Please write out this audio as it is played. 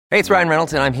Hey, it's Ryan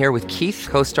Reynolds, and I'm here with Keith,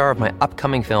 co-star of my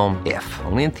upcoming film, If,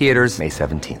 only in theaters May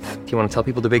 17th. Do you want to tell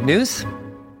people the big news?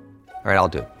 All right, I'll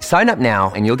do it. Sign up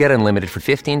now and you'll get unlimited for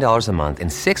 $15 a month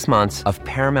and 6 months of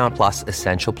Paramount Plus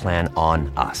Essential Plan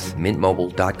on us.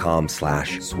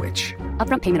 MintMobile.com/switch.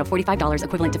 Upfront payment of $45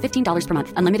 equivalent to $15 per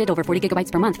month. Unlimited over 40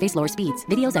 gigabytes per month. Face lower speeds.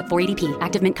 Videos at 480p.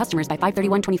 Active Mint customers by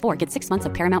 531.24 get 6 months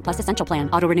of Paramount Plus Essential Plan.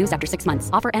 Auto renews after 6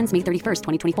 months. Offer ends May 31st,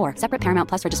 2024. Separate Paramount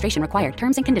Plus registration required.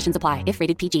 Terms and conditions apply if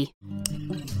rated PG.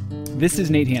 This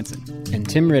is Nate Hansen. And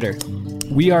Tim Ritter.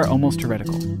 We are Almost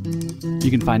Heretical. You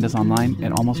can find us online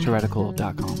at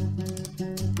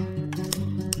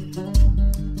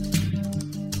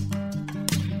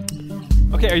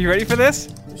almostheretical.com. Okay, are you ready for this?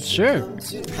 Sure,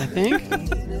 I think.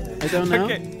 I don't know.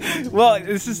 Okay. Well,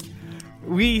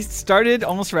 we started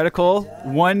Almost Heretical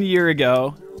 1 year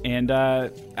ago, and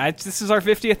this is our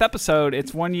 50th episode.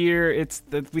 It's 1 year.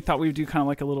 We thought we would do kind of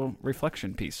like a little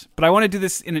reflection piece. But I want to do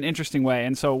this in an interesting way.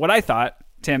 And so what I thought,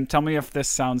 Tim, tell me if this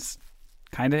sounds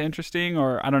kind of interesting,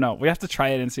 or I don't know. We have to try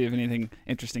it and see if anything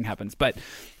interesting happens. But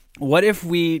what if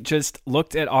we just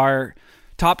looked at our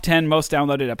top 10 most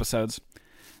downloaded episodes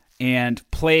and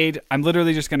played? I'm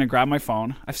literally just going to grab my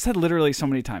phone. I've said literally so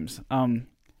many times. I'm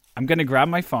going to grab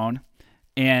my phone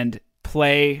and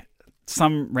play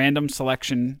some random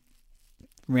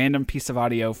piece of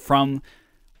audio from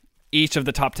each of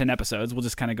the top 10 episodes. We'll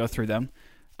just kind of go through them,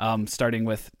 starting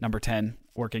with number 10,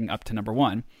 working up to number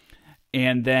 1.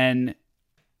 And then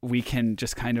we can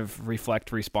just kind of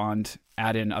reflect, respond,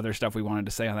 add in other stuff we wanted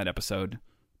to say on that episode.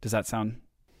 Does that sound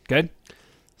good?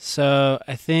 So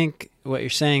I think what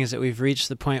you're saying is that we've reached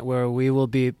the point where we will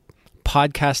be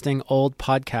podcasting old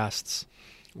podcasts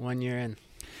 1 year in.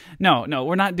 No,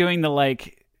 we're not doing the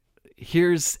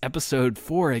here's episode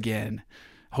 4 again.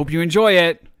 Hope you enjoy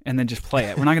it, and then just play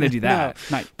it. We're not going to do that.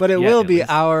 No, but it will be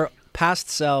our past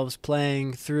selves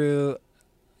playing through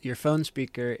your phone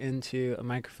speaker into a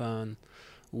microphone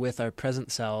with our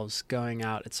present selves going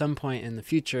out at some point in the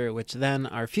future, which then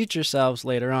our future selves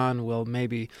later on will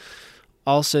maybe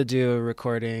also do a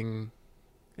recording.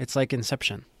 It's like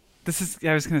Inception. I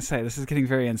was going to say, this is getting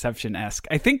very Inception-esque.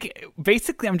 I think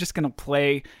basically I'm just going to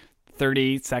play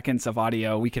 30 seconds of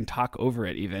audio. We can talk over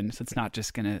it even, so it's not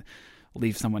just going to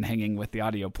leave someone hanging with the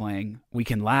audio playing. We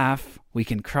can laugh, we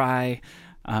can cry,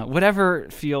 whatever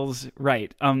feels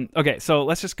right. Okay, so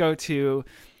let's just go to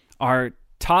our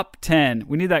top 10.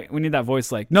 We need that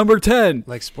voice like number 10.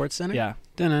 Like SportsCenter? Yeah.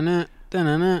 Da-na-na,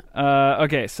 da-na-na.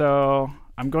 Okay, so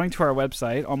I'm going to our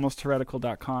website,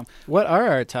 almostheretical.com. What are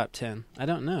our top 10? I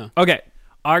don't know. Okay,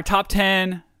 our top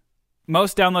 10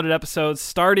 most downloaded episodes,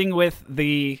 starting with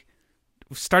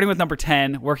number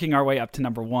 10, working our way up to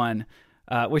number 1,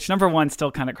 which number 1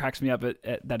 still kind of cracks me up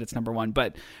that it's number 1.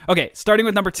 But okay, starting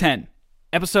with number 10,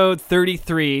 episode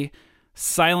 33,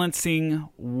 Silencing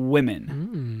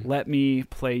Women. Let me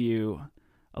play you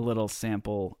a little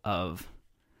sample of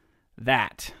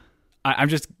that. I'm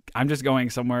just going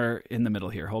somewhere in the middle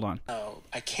here. Hold on. Oh,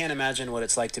 I can't imagine what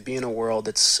it's like to be in a world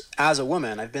that's, as a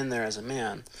woman, I've been there as a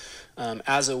man,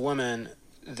 as a woman,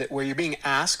 where you're being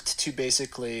asked to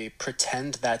basically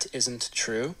pretend that isn't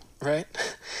true, right?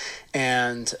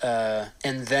 And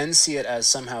then see it as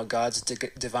somehow God's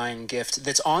divine gift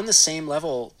that's on the same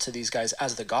level to these guys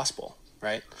as the gospel,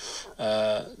 right?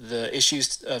 The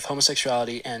issues of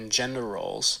homosexuality and gender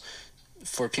roles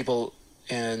for people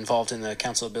involved in the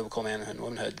Council of Biblical Manhood and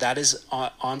Womanhood, that is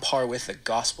on par with the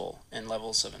gospel in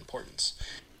levels of importance.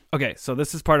 Okay, so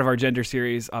this is part of our gender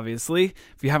series, obviously.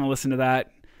 If you haven't listened to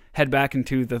that, head back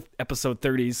into the episode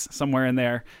 30s, somewhere in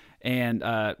there, and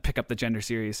pick up the gender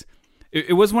series.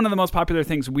 It was one of the most popular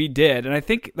things we did, and I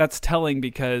think that's telling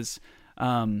because,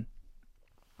 and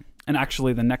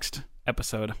actually the next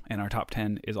episode in our top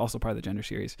 10 is also part of the gender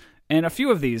series. And a few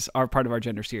of these are part of our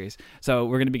gender series. So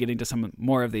we're going to be getting to some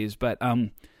more of these. But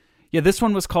this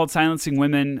one was called Silencing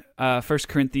Women, 1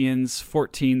 Corinthians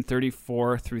 14,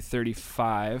 34 through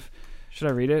 35. Should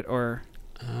I read it or?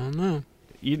 I don't know.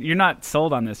 You're not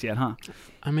sold on this yet, huh?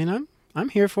 I mean, I'm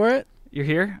here for it. You're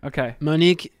here? Okay.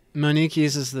 Monique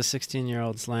uses the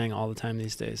 16-year-old slang all the time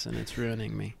these days, and it's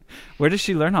ruining me. Where does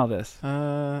she learn all this?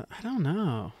 I don't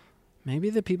know.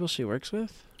 Maybe the people she works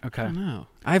with? Okay. I don't know.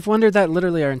 I've wondered that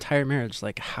literally our entire marriage.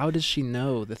 Like, how does she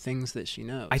know the things that she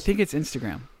knows? I think it's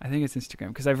Instagram.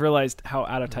 Because I've realized how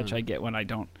out of touch I get when I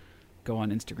don't go on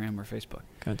Instagram or Facebook.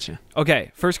 Gotcha.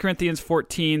 Okay, 1 Corinthians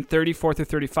 14, 34 through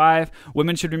 35.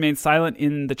 Women should remain silent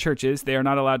in the churches. They are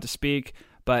not allowed to speak,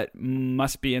 but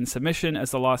must be in submission,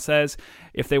 as the law says.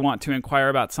 If they want to inquire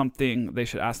about something, they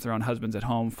should ask their own husbands at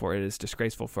home, for it is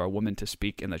disgraceful for a woman to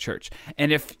speak in the church.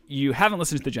 And if you haven't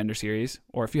listened to the gender series,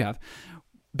 or if you have,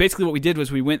 basically what we did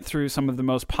was we went through some of the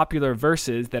most popular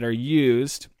verses that are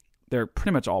used, they're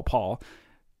pretty much all Paul,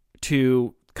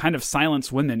 to kind of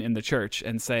silence women in the church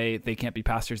and say they can't be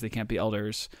pastors, they can't be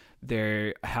elders,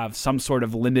 they have some sort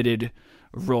of limited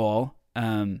role.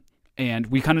 And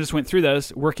we kind of just went through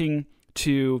those, working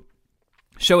to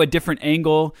show a different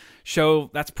angle, show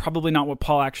that's probably not what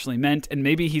Paul actually meant, and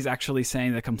maybe he's actually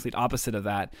saying the complete opposite of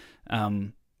that.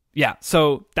 Yeah,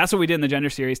 so that's what we did in the gender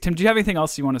series. Tim, do you have anything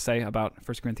else you want to say about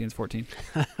 1 Corinthians 14?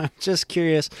 I'm just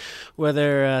curious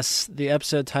whether the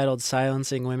episode titled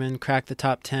Silencing Women cracked the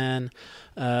top 10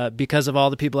 because of all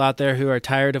the people out there who are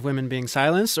tired of women being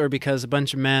silenced, or because a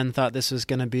bunch of men thought this was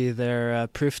going to be their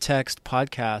proof text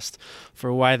podcast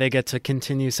for why they get to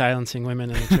continue silencing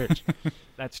women in the church.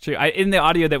 That's true. In the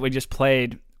audio that we just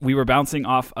played, we were bouncing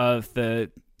off of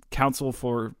the Council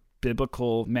for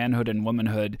Biblical Manhood and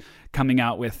Womanhood coming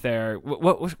out with their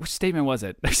which statement was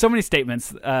it? There's so many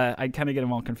statements. I kind of get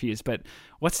them all confused. But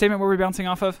what statement were we bouncing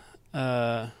off of?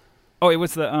 It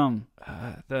was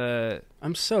the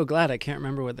I'm so glad I can't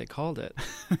remember what they called it.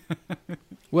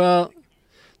 Well,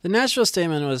 the Nashville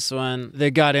statement was one they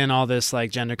got in all this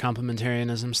like gender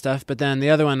complementarianism stuff, but then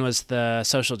the other one was the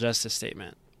social justice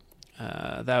statement.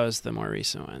 That was the more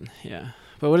recent one. Yeah.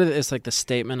 But what is it? It's like the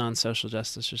statement on social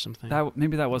justice or something.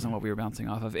 Maybe that wasn't what we were bouncing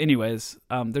off of. Anyways,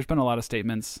 there's been a lot of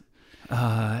statements,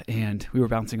 and we were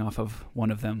bouncing off of one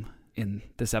of them in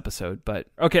this episode. But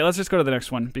okay, let's just go to the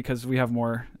next one because we have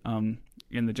more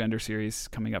in the gender series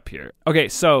coming up here. Okay,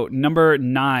 so number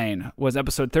 9 was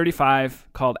episode 35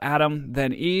 called Adam,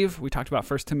 Then Eve. We talked about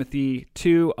 1 Timothy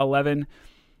 2:11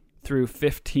 through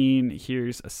 15.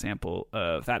 Here's a sample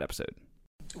of that episode.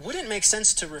 Wouldn't it make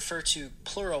sense to refer to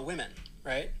plural women?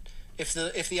 Right? If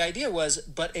the idea was,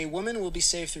 but a woman will be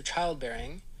saved through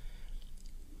childbearing,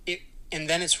 and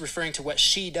then it's referring to what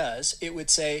she does, it would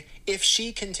say, if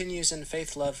she continues in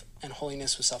faith, love, and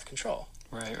holiness with self-control.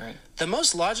 Right. The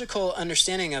most logical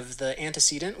understanding of the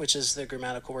antecedent, which is the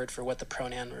grammatical word for what the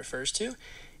pronoun refers to,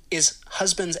 is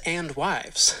husbands and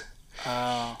wives.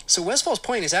 So Westfall's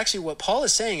point is actually what Paul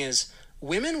is saying is,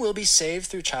 women will be saved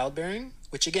through childbearing,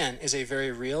 which again is a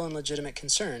very real and legitimate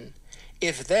concern,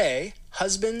 if they,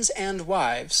 husbands and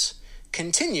wives,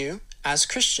 continue as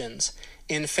Christians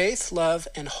in faith, love,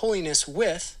 and holiness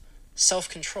with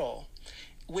self-control,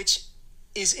 which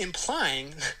is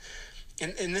implying,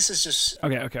 and this is just...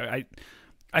 Okay.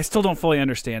 I still don't fully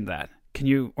understand that. Can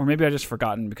you, or maybe I just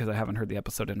forgotten because I haven't heard the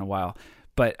episode in a while,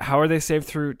 but how are they saved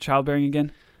through childbearing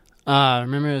again?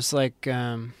 Remember it was like...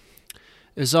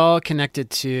 It was all connected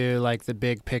to like the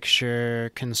big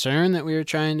picture concern that we were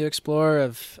trying to explore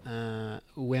of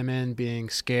women being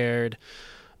scared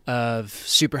of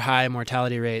super high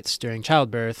mortality rates during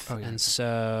childbirth. Oh, yeah. And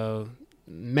so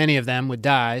many of them would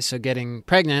die. So getting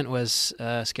pregnant was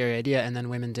a scary idea. And then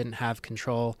women didn't have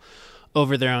control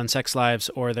over their own sex lives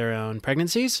or their own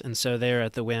pregnancies. And so they were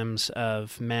at the whims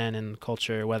of men and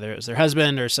culture, whether it was their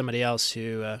husband or somebody else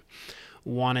who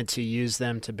wanted to use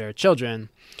them to bear children.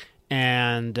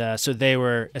 And so they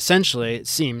were essentially, it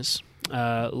seems,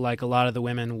 like a lot of the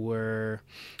women were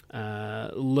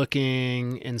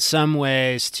looking in some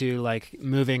ways to like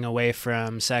moving away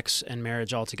from sex and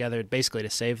marriage altogether, basically to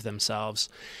save themselves.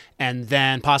 And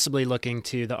then possibly looking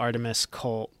to the Artemis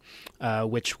cult,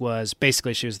 which was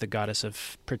basically, she was the goddess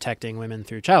of protecting women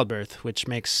through childbirth, which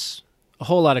makes a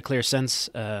whole lot of clear sense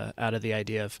out of the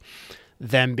idea of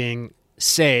them being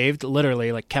saved,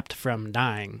 literally like kept from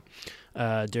dying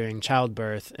during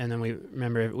childbirth. And then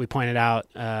we pointed out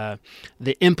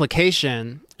the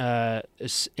implication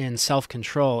in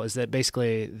self-control is that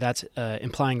basically that's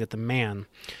implying that the man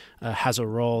has a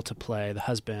role to play, the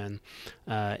husband,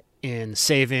 in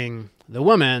saving the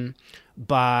woman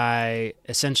by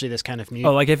essentially this kind of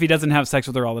like if he doesn't have sex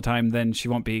with her all the time, then she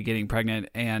won't be getting pregnant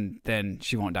and then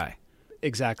she won't die.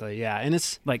 Exactly, yeah. And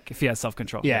it's like if he has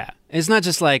self-control. Yeah. It's not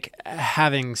just like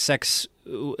having sex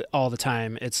all the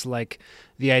time. It's like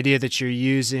the idea that you're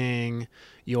using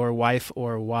your wife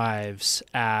or wives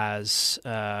as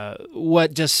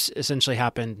what just essentially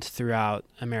happened throughout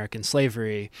American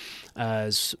slavery,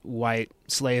 as white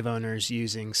slave owners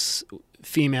using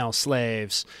female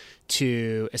slaves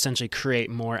to essentially create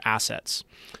more assets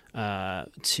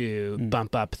to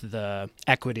bump up the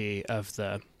equity of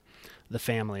the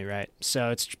family, right? So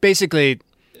it's basically,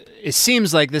 it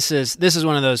seems like this is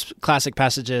one of those classic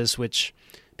passages which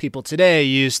people today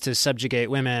use to subjugate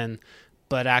women,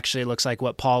 but actually it looks like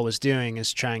what Paul was doing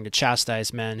is trying to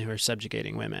chastise men who are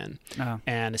subjugating women,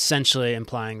 and essentially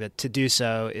implying that to do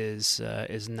so is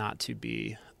not to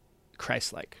be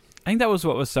Christ-like. I think that was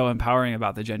what was so empowering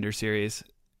about the gender series,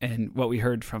 and what we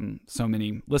heard from so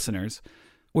many listeners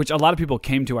which a lot of people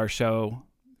came to our show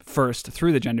first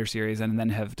through the gender series and then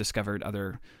have discovered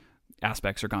other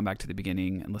aspects or gone back to the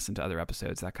beginning and listened to other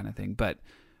episodes, that kind of thing. But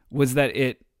was that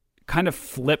it kind of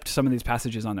flipped some of these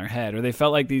passages on their head, or they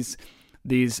felt like these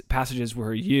passages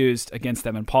were used against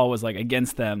them, and Paul was like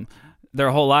against them their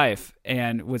whole life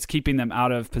and was keeping them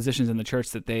out of positions in the church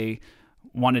that they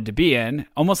wanted to be in,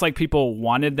 almost like people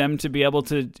wanted them to be able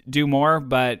to do more,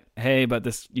 but hey, but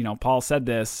this, Paul said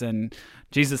this and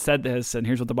Jesus said this and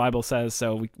here's what the Bible says,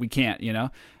 so we can't,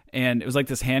 and it was like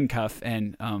this handcuff.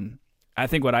 And I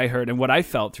think what I heard and what I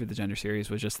felt through the gender series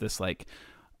was just this like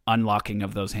unlocking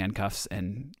of those handcuffs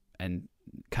and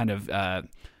kind of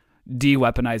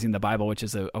de-weaponizing the Bible, which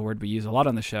is a word we use a lot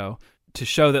on the show, to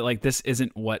show that like this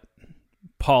isn't what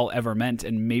Paul ever meant,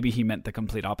 and maybe he meant the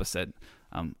complete opposite.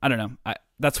 I don't know.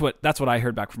 That's what I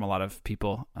heard back from a lot of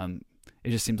people. It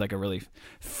just seems like a really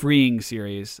freeing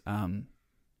series.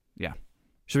 Yeah.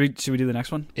 Should we do the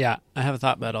next one? Yeah, I have a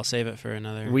thought, but I'll save it for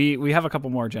another. We have a couple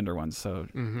more gender ones, so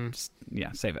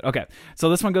save it. Okay, so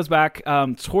this one goes back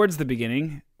towards the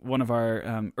beginning. One of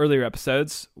our earlier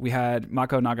episodes, we had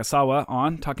Mako Nagasawa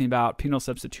on talking about penal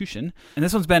substitution, and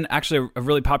this one's been actually a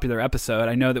really popular episode.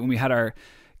 I know that when we had our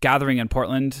gathering in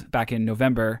Portland back in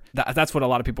November, that's what a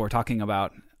lot of people were talking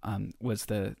about, was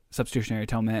the substitutionary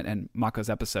atonement and Mako's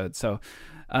episode. So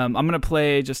I'm going to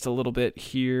play just a little bit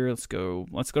here. Let's go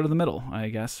to the middle, I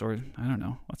guess, or I don't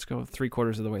know. Let's go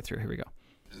 3/4 of the way through. Here we go.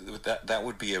 That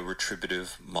would be a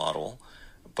retributive model,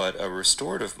 but a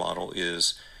restorative model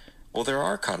is, well, there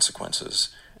are consequences.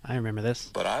 I remember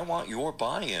this. But I want your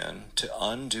buy-in to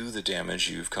undo the damage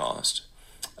you've caused.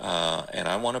 And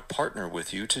I want to partner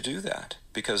with you to do that,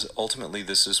 because ultimately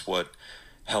this is what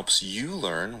helps you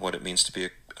learn what it means to be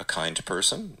a kind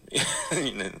person,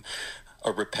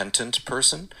 a repentant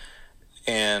person.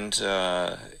 And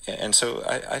so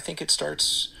I think it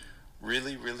starts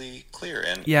really, really clear.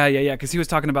 And yeah. Because he was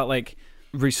talking about like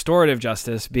restorative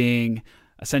justice being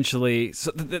essentially,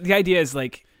 so the idea is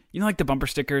like, like the bumper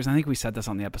stickers. I think we said this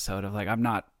on the episode of like, I'm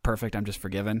not perfect, I'm just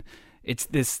forgiven. It's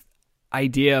this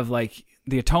idea of like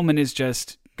the atonement is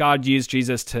just God used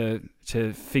Jesus to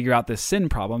figure out this sin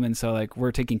problem. And so like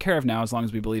we're taken care of now. As long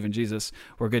as we believe in Jesus,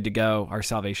 we're good to go. Our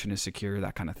salvation is secure,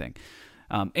 that kind of thing.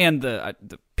 And the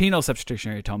penal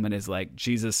substitutionary atonement is like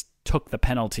Jesus took the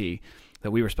penalty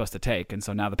that we were supposed to take. And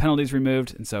so now the penalty is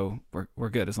removed. And so we're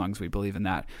good as long as we believe in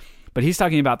that. But he's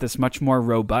talking about this much more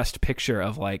robust picture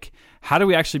of like, how do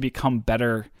we actually become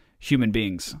better human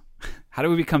beings? How do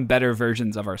we become better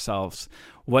versions of ourselves?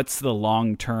 What's the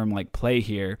long-term like play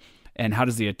here? And how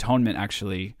does the atonement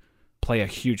actually play a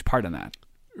huge part in that?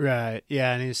 Right.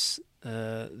 Yeah. And he's,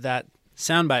 that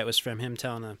soundbite was from him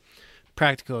telling a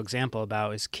practical example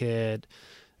about his kid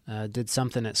did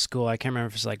something at school. I can't remember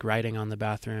if it was like writing on the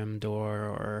bathroom door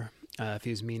or if he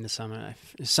was mean to someone,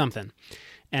 something.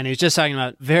 And he was just talking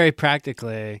about very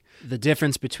practically the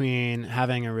difference between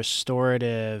having a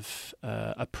restorative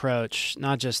approach,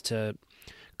 not just to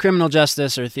criminal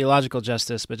justice or theological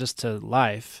justice, but just to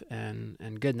life and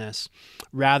goodness,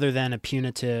 rather than a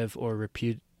punitive or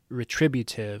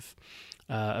retributive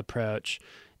approach,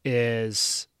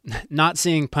 is not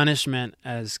seeing punishment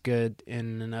as good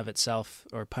in and of itself,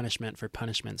 or punishment for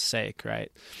punishment's sake,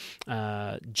 right?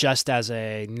 Just as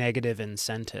a negative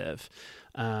incentive.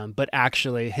 But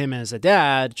actually him as a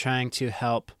dad trying to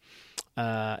help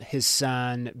his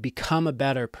son become a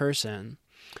better person,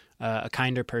 a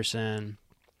kinder person,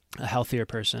 a healthier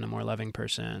person, a more loving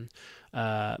person,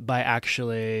 by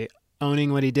actually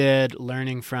owning what he did,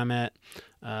 learning from it,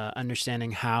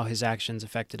 understanding how his actions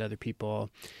affected other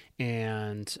people,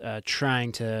 and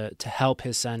trying to help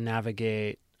his son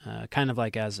navigate, kind of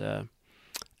like as a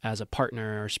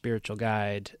partner or spiritual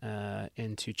guide,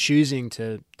 into choosing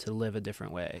to live a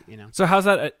different way. So how's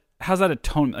that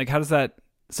atonement? Like, how does that?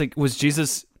 It's like, was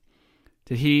Jesus?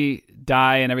 Did he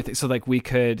die and everything so like we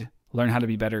could learn how to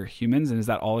be better humans? And is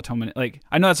that all atonement? Like,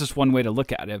 I know that's just one way to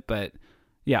look at it, but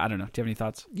yeah, I don't know. Do you have any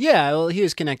thoughts? Yeah, well, he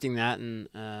was connecting that and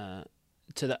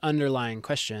to the underlying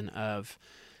question of,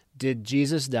 did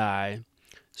Jesus die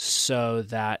so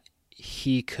that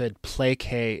he could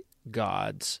placate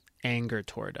God's anger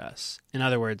toward us? In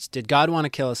other words, did God want to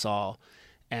kill us all,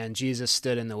 and Jesus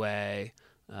stood in the way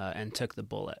and took the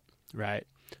bullet, right?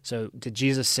 So did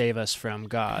Jesus save us from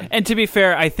God? And to be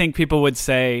fair, I think people would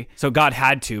say, so God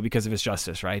had to because of his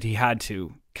justice, right? He had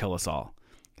to kill us all.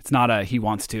 It's not a he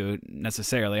wants to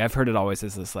necessarily. I've heard it always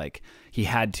as this like he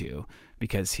had to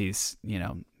because he's,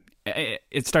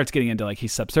 it starts getting into like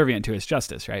he's subservient to his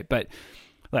justice, right? But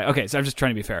like, okay, so I'm just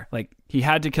trying to be fair. Like he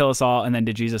had to kill us all, and then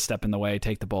did Jesus step in the way,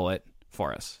 take the bullet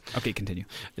for us. Okay, continue.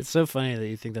 It's so funny that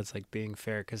you think that's like being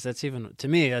fair, because to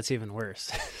me, that's even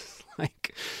worse.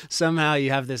 Like somehow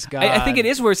you have this God. I think it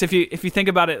is worse if you think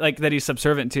about it like that he's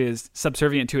subservient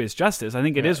to his justice. I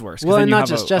think it is worse. Well, then and you not have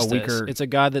just a justice. weaker... It's a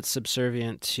God that's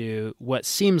subservient to what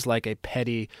seems like a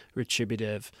petty,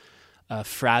 retributive,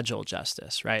 fragile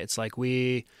justice, right? It's like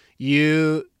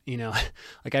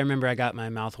like I remember I got my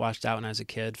mouth washed out when I was a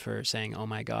kid for saying, "Oh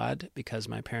my God," because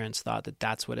my parents thought that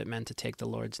that's what it meant to take the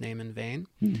Lord's name in vain.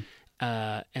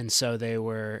 And so they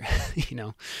were,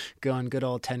 going good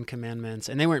old 10 Commandments,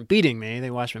 and they weren't beating me. They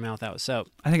washed my mouth out with soap.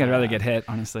 I think I'd rather get hit,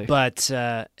 honestly. But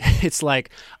it's like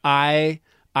I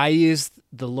used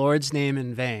the Lord's name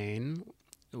in vain,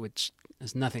 which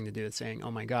has nothing to do with saying,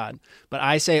 "Oh my God." But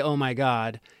I say, "Oh my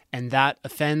God," and that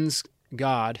offends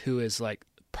God, who is like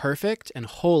perfect and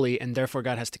holy, and therefore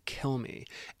God has to kill me.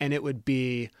 And it would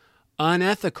be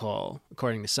unethical,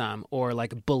 according to some, or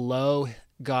like below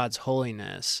God's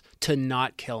holiness to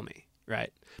not kill me,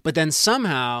 right? But then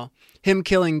somehow God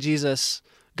killing Jesus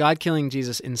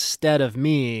instead of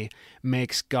me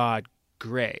makes God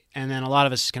great. And then a lot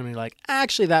of us is going to be like,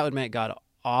 actually, that would make God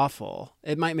awful.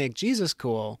 It might make Jesus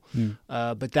cool,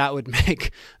 but that would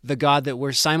make the God that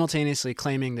we're simultaneously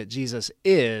claiming that Jesus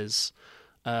is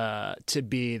to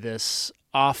be this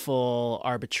awful,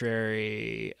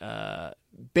 arbitrary,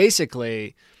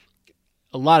 basically...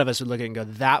 A lot of us would look at it and go,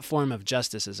 that form of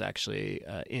justice is actually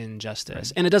injustice.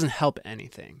 Right. And it doesn't help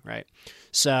anything, right?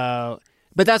 So,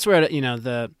 but that's where,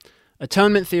 the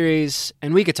atonement theories,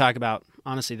 and we could talk about,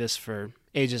 honestly, this for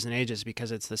ages and ages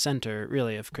because it's the center,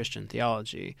 really, of Christian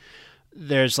theology.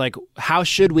 There's like, how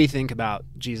should we think about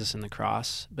Jesus and the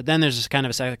cross? But then there's this kind of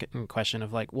a second question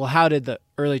of like, well, how did the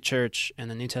early church and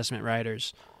the New Testament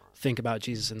writers think about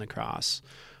Jesus and the cross?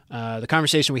 The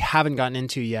conversation we haven't gotten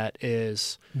into yet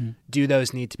is, do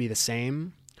those need to be the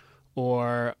same?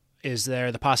 Or is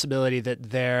there the possibility that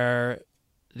there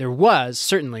was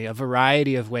certainly a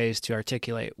variety of ways to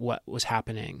articulate what was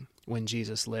happening when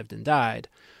Jesus lived and died?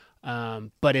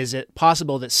 But is it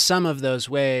possible that some of those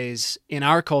ways in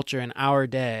our culture, in our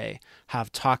day,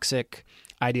 have toxic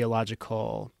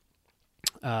ideological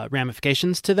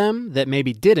ramifications to them that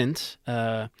maybe didn't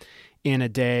in a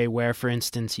day where, for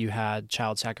instance, you had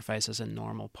child sacrifice as a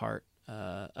normal part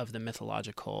of the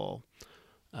mythological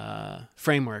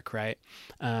framework, right?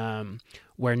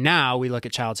 Where now we look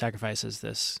at child sacrifice as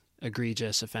this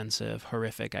egregious, offensive,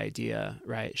 horrific idea,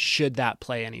 right? Should that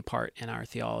play any part in our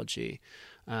theology?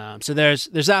 So there's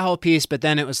that whole piece, but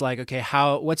then it was like, okay,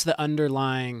 what's the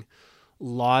underlying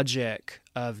logic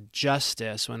of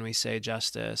justice when we say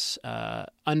justice,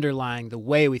 underlying the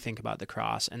way we think about the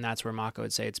cross? And that's where Mako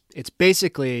would say it's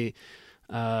basically,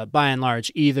 by and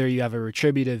large, either you have a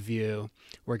retributive view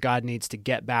where God needs to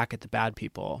get back at the bad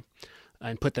people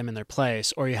and put them in their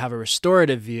place, or you have a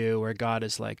restorative view where God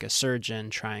is like a surgeon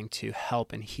trying to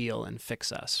help and heal and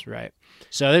fix us, right?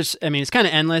 So it's kind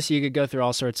of endless. You could go through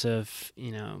all sorts of,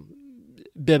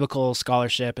 biblical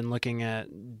scholarship and looking at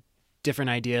different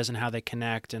ideas and how they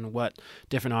connect and what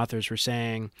different authors were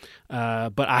saying.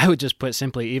 But I would just put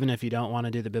simply, even if you don't want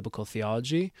to do the biblical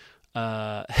theology,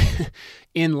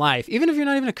 in life, even if you're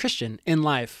not even a Christian, in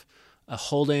life,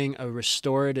 holding a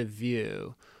restorative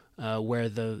view where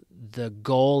the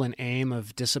goal and aim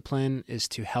of discipline is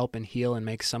to help and heal and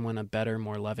make someone a better,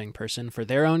 more loving person for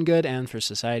their own good and for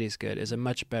society's good is a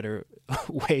much better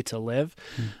way to live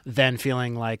than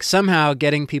feeling like somehow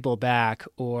getting people back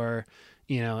or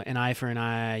an eye for an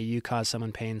eye, you cause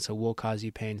someone pain, so we'll cause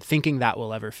you pain. Thinking that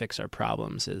will ever fix our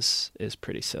problems is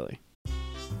pretty silly.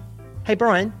 Hey,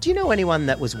 Brian, do you know anyone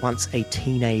that was once a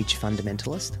teenage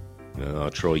fundamentalist? Oh,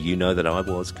 Troy, you know that I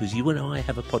was, because you and I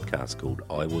have a podcast called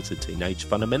I Was a Teenage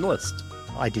Fundamentalist.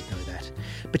 I did know that.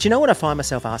 But you know what I find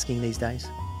myself asking these days?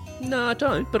 No, I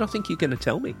don't, but I think you're going to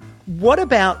tell me. What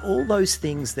about all those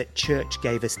things that church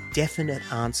gave us definite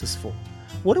answers for?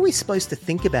 What are we supposed to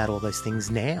think about all those things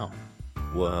now?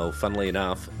 Well, funnily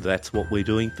enough, that's what we're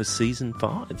doing for Season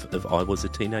 5 of I Was a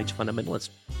Teenage Fundamentalist.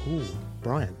 Ooh,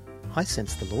 Brian, I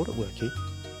sense the Lord at work here.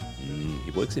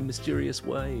 He works in mysterious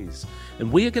ways.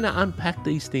 And we are going to unpack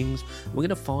these things. We're going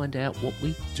to find out what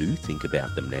we do think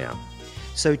about them now.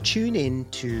 So tune in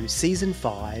to Season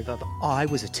 5 of I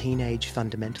Was a Teenage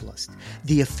Fundamentalist,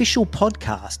 the official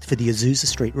podcast for the Azusa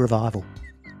Street Revival.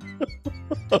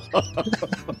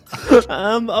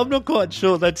 I'm not quite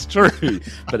sure that's true,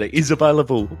 but it is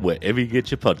available wherever you get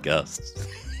your podcasts.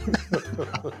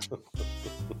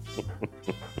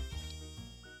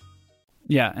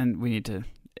 Yeah, and we need to,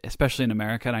 especially in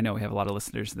America, and I know we have a lot of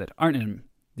listeners that aren't in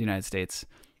the United States,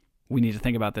 we need to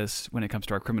think about this when it comes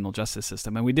to our criminal justice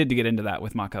system. And we did get into that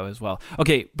with Mako as well.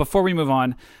 Okay, before we move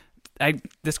on,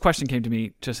 this question came to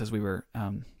me just as we were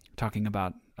talking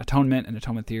about atonement and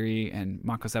atonement theory and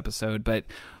Mako's episode. But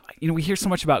we hear so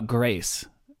much about grace.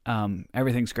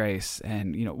 Everything's grace,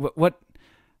 and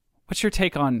what's your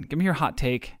take on? Give me your hot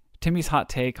take, Timmy's hot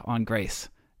take on grace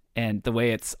and the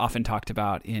way it's often talked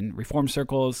about in Reform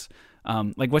circles.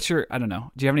 What's your? I don't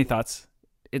know. Do you have any thoughts?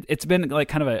 It's been like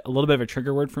kind of a little bit of a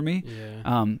trigger word for me.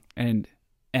 Yeah. And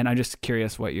I'm just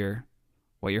curious what your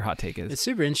hot take is. It's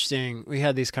super interesting. We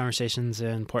had these conversations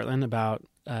in Portland about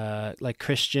like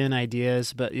Christian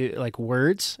ideas, but like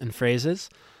words and phrases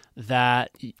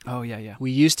that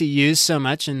we used to use so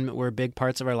much and were big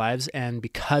parts of our lives, and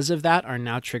because of that are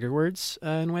now trigger words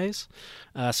in ways.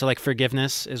 So like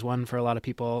forgiveness is one for a lot of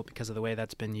people because of the way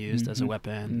that's been used as a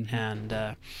weapon. And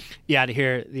to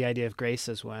hear the idea of grace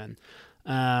as one.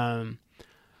 I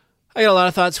got a lot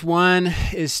of thoughts. One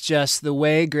is just the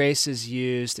way grace is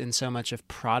used in so much of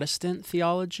Protestant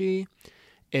theology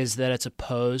is that it's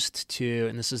opposed to,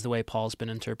 and this is the way Paul's been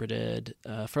interpreted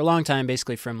for a long time,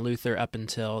 basically from Luther up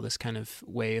until this kind of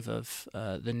wave of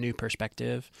the new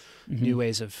perspective, new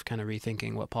ways of kind of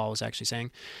rethinking what Paul was actually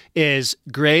saying, is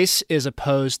grace is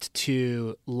opposed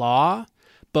to law.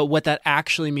 But what that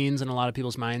actually means in a lot of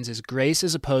people's minds is grace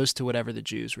is opposed to whatever the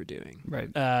Jews were doing.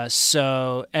 Right.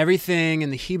 So everything in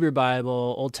the Hebrew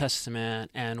Bible, Old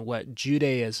Testament, and what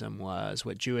Judaism was,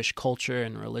 what Jewish culture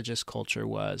and religious culture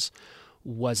was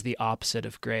the opposite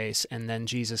of grace. And then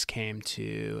Jesus came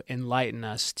to enlighten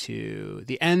us to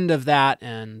the end of that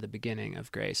and the beginning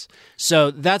of grace. So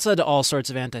that's led to all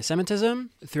sorts of anti-Semitism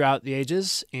throughout the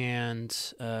ages, and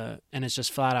it's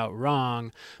just flat out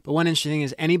wrong. But one interesting thing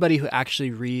is anybody who actually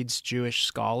reads Jewish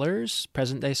scholars,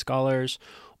 present-day scholars,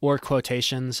 or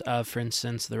quotations of, for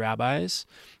instance, the rabbis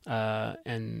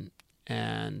and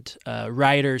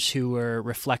writers who were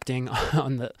reflecting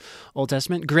on the Old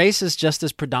Testament, grace is just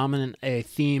as predominant a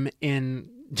theme in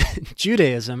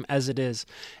Judaism as it is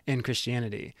in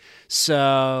Christianity.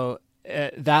 So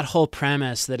that whole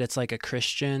premise that it's like a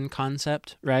Christian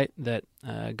concept, right? That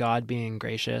God being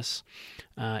gracious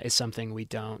is something we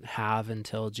don't have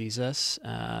until Jesus.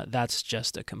 That's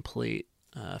just a complete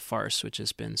farce, which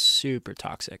has been super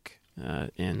toxic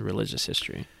in religious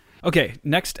history. Okay,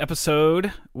 next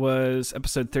episode was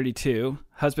episode 32,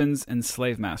 Husbands and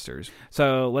Slave Masters.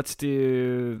 So let's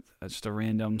do just a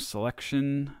random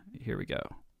selection. Here we go.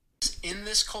 In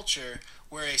this culture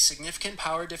where a significant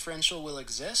power differential will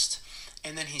exist,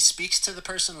 and then he speaks to the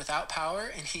person without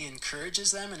power, and he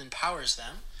encourages them and empowers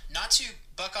them, not to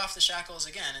buck off the shackles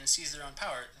again and seize their own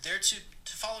power. They're to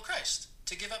follow Christ,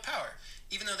 to give up power,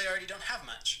 even though they already don't have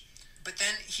much. But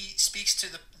then he speaks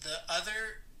to the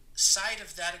other side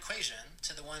of that equation,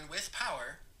 to the one with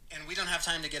power, and we don't have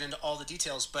time to get into all the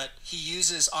details, but he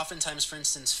uses oftentimes, for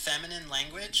instance, feminine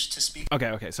language to speak.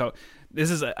 Okay. So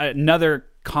this is another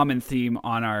common theme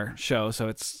on our show, so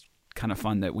it's kind of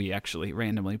fun that we actually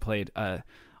randomly played a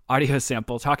audio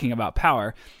sample talking about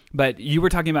power. But you were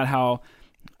talking about how,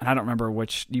 and I don't remember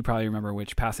which, you probably remember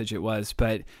which passage it was,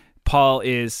 but Paul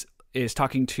is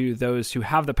talking to those who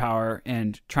have the power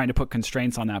and trying to put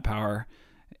constraints on that power.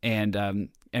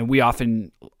 And we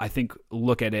often, I think,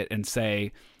 look at it and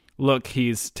say, look,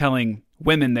 he's telling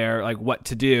women there like what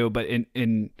to do, but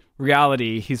in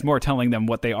reality, he's more telling them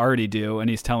what they already do, and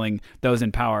he's telling those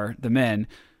in power, the men,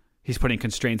 he's putting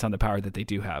constraints on the power that they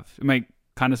do have. Am I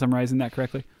kind of summarizing that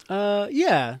correctly?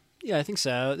 Yeah, I think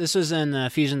so. This was in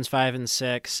Ephesians 5 and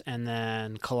 6, and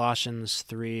then Colossians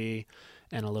 3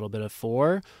 and a little bit of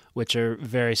 4, which are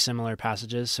very similar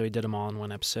passages, so we did them all in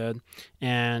one episode.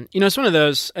 And, it's one of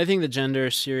those, I think the gender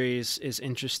series is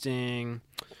interesting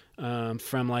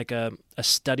from like a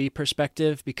study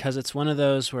perspective, because it's one of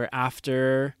those where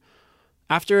after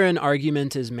an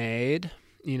argument is made,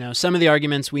 some of the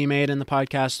arguments we made in the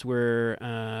podcast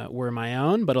were my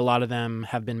own, but a lot of them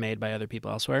have been made by other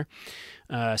people elsewhere.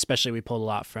 Especially we pulled a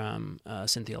lot from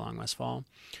Cynthia Long Westfall.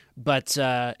 But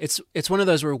it's one of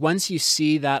those where once you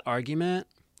see that argument,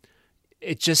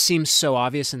 it just seems so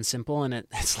obvious and simple, and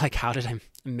it's like, how did I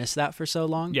miss that for so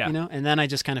long? Yeah. And then I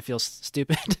just kind of feel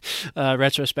stupid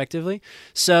retrospectively.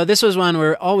 So this was one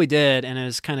where all we did, and it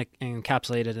was kind of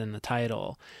encapsulated in the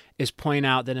title, is point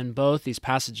out that in both these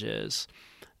passages,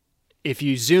 if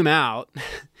you zoom out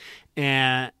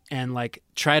and like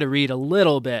try to read a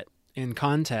little bit in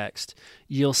context,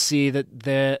 you'll see that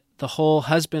the whole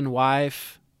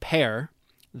husband-wife pair,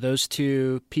 those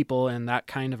two people in that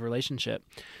kind of relationship,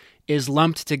 is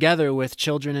lumped together with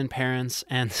children and parents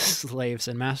and slaves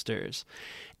and masters.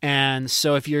 And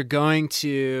so if you're going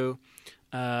to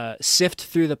sift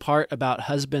through the part about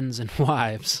husbands and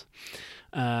wives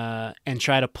and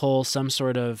try to pull some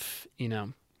sort of,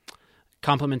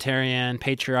 complementarian,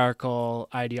 patriarchal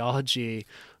ideology,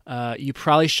 you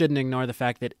probably shouldn't ignore the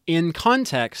fact that in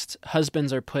context,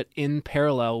 husbands are put in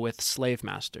parallel with slave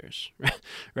masters,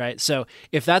 right? So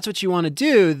if that's what you want to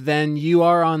do, then you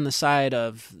are on the side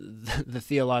of the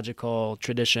theological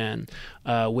tradition,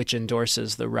 which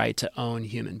endorses the right to own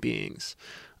human beings.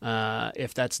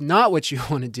 If that's not what you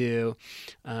want to do,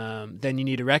 then you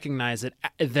need to recognize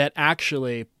that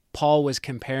actually Paul was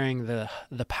comparing the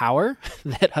power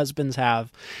that husbands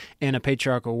have in a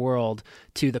patriarchal world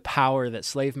to the power that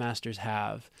slave masters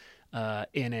have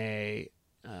in a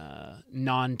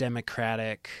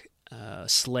non-democratic,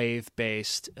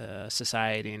 slave-based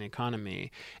society and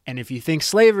economy. And if you think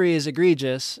slavery is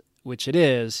egregious, which it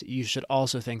is, you should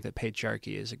also think that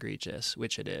patriarchy is egregious,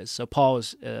 which it is. So Paul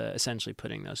was essentially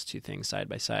putting those two things side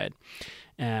by side.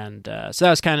 And so that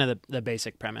was kind of the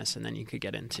basic premise, and then you could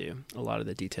get into a lot of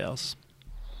the details.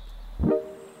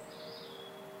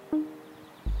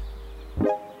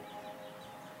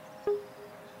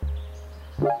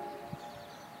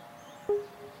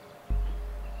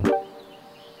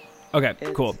 Okay,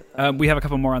 cool. We have a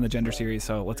couple more on the gender series,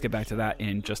 so let's get back to that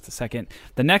in just a second.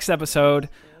 The next episode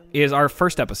is our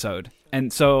first episode,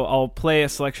 and so I'll play a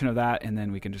selection of that, and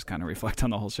then we can just kind of reflect on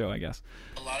the whole show, I guess.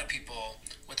 A lot of people,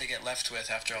 what they get left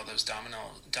with after all those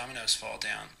dominoes fall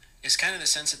down is kind of the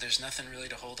sense that there's nothing really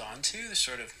to hold on to. They're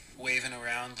sort of waving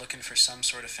around looking for some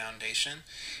sort of foundation,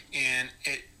 and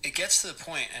it gets to the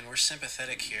point, and we're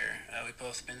sympathetic here, we've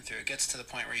both been through, it gets to the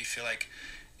point where you feel like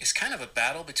it's kind of a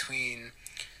battle between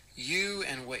you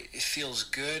and what it feels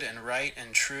good and right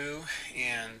and true,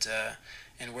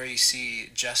 and where you see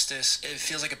justice. It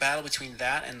feels like a battle between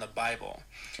that and the Bible,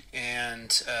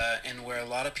 and where a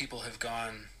lot of people have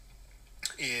gone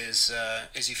is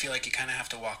you feel like you kind of have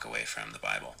to walk away from the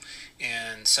Bible.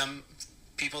 And some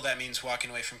people that means walking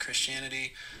away from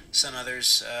Christianity. Some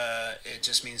others it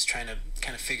just means trying to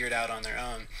kind of figure it out on their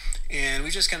own. And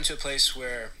we just come to a place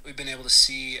where we've been able to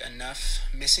see enough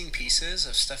missing pieces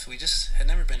of stuff we just had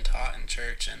never been taught in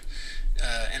church, and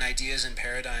ideas and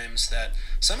paradigms that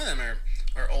some of them are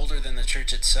older than the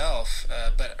church itself,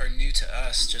 but are new to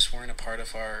us, just weren't a part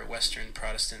of our Western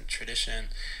Protestant tradition,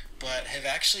 but have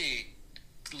actually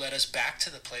led us back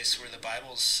to the place where the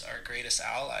Bible's our greatest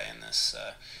ally in this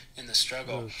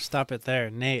struggle. Ooh, stop it there,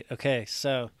 Nate. Okay,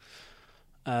 so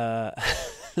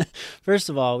first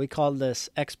of all, we called this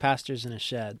Ex-Pastors in a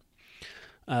Shed.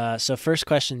 So first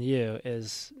question to you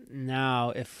is,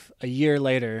 now if a year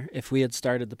later, if we had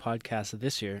started the podcast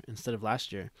this year instead of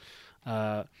last year,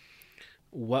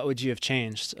 what would you have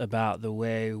changed about the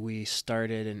way we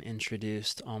started and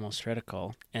introduced Almost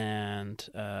Heretical and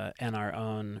our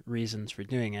own reasons for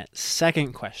doing it?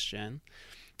 Second question,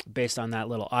 based on that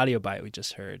little audio bite we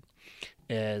just heard,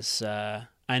 is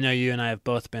I know you and I have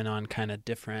both been on kind of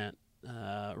different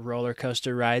roller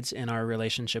coaster rides in our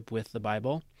relationship with the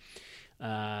Bible.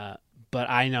 But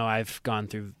I know I've gone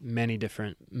through many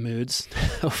different moods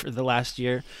over the last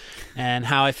year, and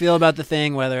how I feel about the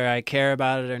thing, whether I care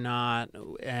about it or not,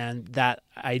 and that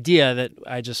idea that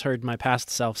I just heard my past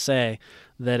self say,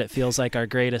 that it feels like our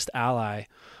greatest ally.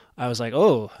 I was like,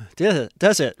 oh,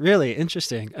 does it? Really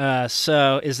interesting.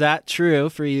 So is that true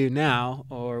for you now,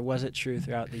 or was it true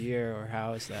throughout the year, or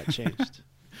how has that changed?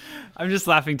 I'm just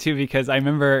laughing too, because I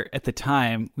remember at the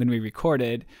time when we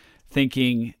recorded,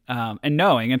 thinking and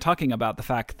knowing and talking about the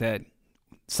fact that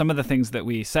some of the things that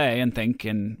we say and think,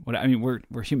 and what I mean,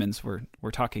 we're humans,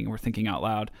 we're talking, we're thinking out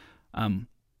loud, are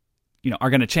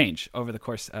going to change over the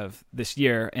course of this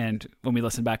year. And when we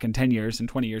listen back in 10 years and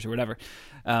 20 years or whatever,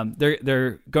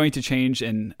 they're going to change.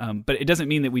 And but it doesn't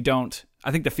mean that we don't.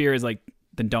 I think the fear is like,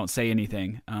 then don't say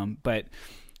anything. But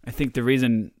I think the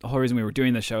whole reason we were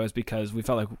doing this show is because we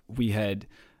felt like we had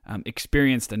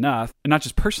experienced enough, and not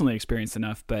just personally experienced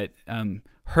enough, but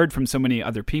heard from so many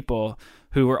other people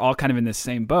who were all kind of in this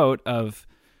same boat of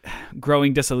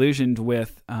growing disillusioned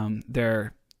with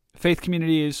their faith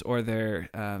communities, or their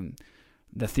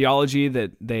the theology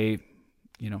that they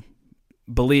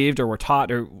believed or were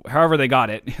taught, or however they got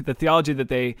it, the theology that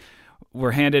they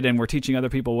were handed and were teaching other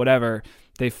people, whatever,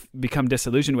 they've become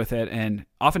disillusioned with it. And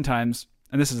oftentimes,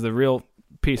 and this is the real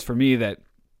piece for me that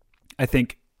I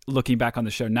think, looking back on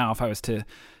the show now, if I was to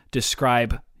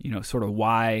describe, sort of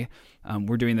why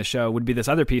we're doing the show, would be this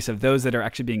other piece of those that are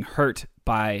actually being hurt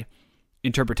by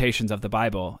interpretations of the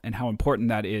Bible, and how important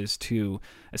that is to,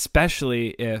 especially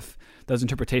if those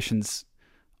interpretations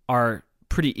are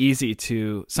pretty easy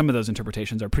to, some of those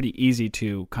interpretations are pretty easy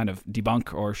to kind of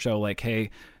debunk or show like,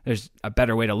 hey, there's a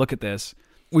better way to look at this.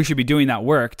 We should be doing that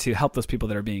work to help those people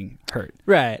that are being hurt.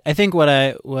 Right. I think what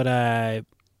I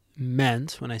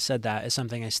meant when I said that is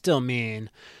something I still mean,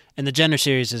 And the gender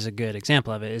series is a good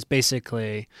example of it. Is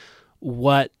basically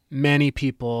what many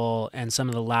people and some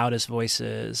of the loudest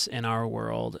voices in our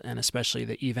world, and especially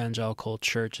the evangelical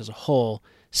church as a whole,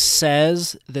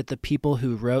 says that the people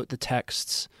who wrote the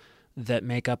texts that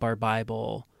make up our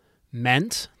Bible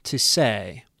meant to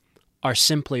say are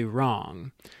simply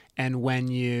wrong. And when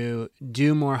you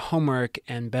do more homework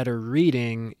and better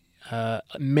reading,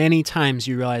 many times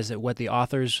you realize that what the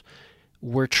authors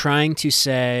were trying to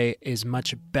say is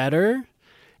much better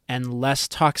and less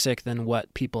toxic than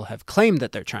what people have claimed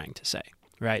that they're trying to say,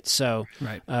 right? So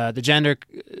the gender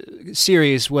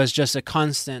series was just a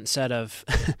constant set of,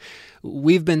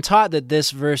 we've been taught that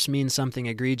this verse means something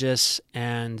egregious,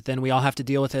 and then we all have to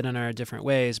deal with it in our different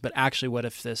ways, but actually what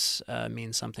if this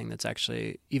means something that's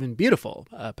actually even beautiful,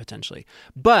 potentially?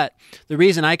 But the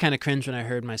reason I kind of cringed when I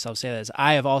heard myself say that is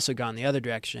I have also gone the other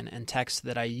direction, and texts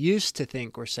that I used to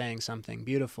think were saying something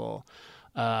beautiful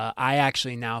I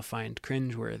actually now find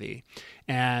cringeworthy.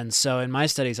 And so in my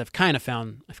studies, I've kind of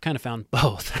found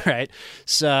both, right?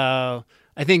 So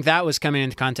I think that was coming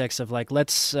into context of like,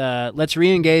 let's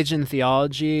re-engage in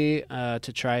theology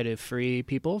to try to free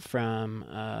people from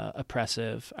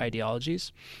oppressive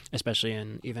ideologies, especially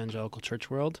in evangelical church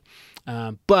world.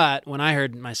 But when I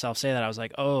heard myself say that, I was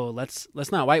like, oh, let's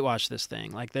not whitewash this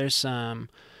thing. Like there's some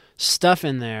stuff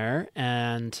in there,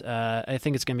 and I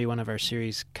think it's going to be one of our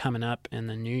series coming up in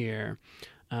the new year,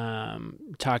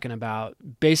 talking about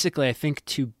basically, I think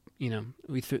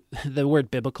the word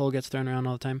biblical gets thrown around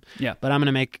all the time. Yeah. But I'm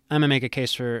gonna make a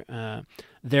case for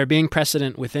there being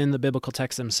precedent within the biblical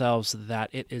texts themselves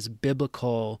that it is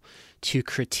biblical to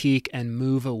critique and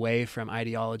move away from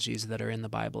ideologies that are in the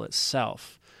Bible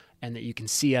itself, and that you can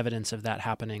see evidence of that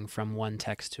happening from one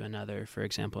text to another, for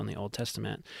example, in the Old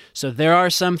Testament. So there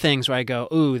are some things where I go,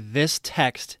 ooh, this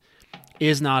text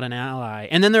is not an ally.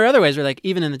 And then there are other ways where, like,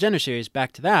 even in the gender series,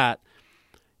 back to that,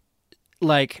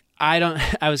 like, I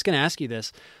was going to ask you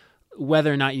this,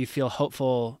 whether or not you feel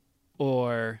hopeful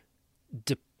or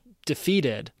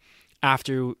defeated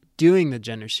after doing the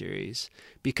gender series,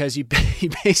 because you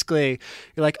basically,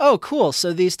 you're like, oh, cool,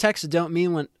 so these texts don't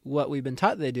mean what we've been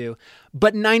taught they do,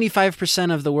 but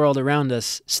 95% of the world around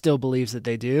us still believes that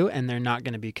they do, and they're not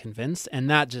going to be convinced. And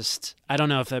that just, I don't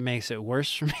know if that makes it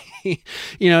worse for me.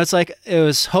 It's like, it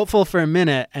was hopeful for a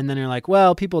minute, and then you're like,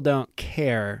 well, people don't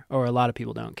care, or a lot of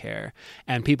people don't care,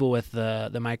 and people with the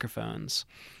microphones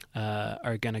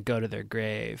are going to go to their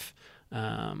grave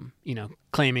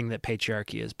claiming that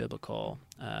patriarchy is biblical.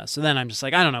 So then I'm just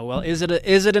like, I don't know. Well, is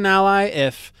it an ally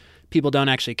if people don't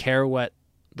actually care what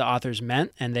the authors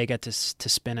meant and they get to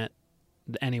spin it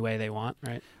any way they want,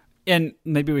 right? And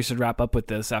maybe we should wrap up with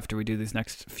this after we do these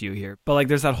next few here. But like,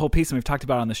 there's that whole piece, and we've talked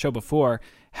about on the show before,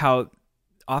 how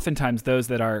oftentimes those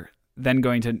that are then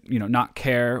going to, not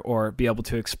care or be able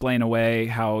to explain away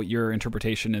how your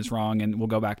interpretation is wrong, and we'll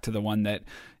go back to the one that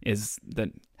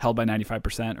held by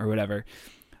 95% or whatever.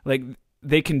 Like,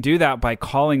 they can do that by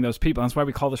calling those people. That's why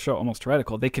we call the show Almost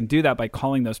Heretical. They can do that by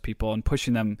calling those people and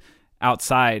pushing them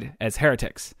outside as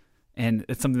heretics. And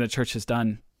it's something the church has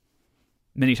done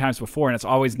many times before, and it's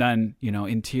always done,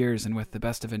 in tears and with the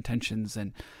best of intentions.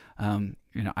 And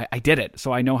I did it,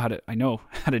 so I know how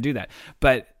to do that.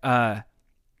 But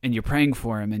and you're praying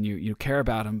for them, and you care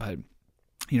about them, but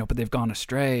they've gone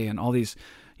astray, and all these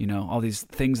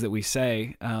things that we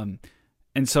say.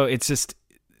 And so it's just,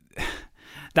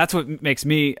 that's what makes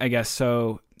me, I guess,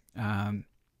 so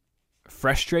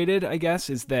frustrated, I guess,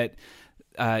 is that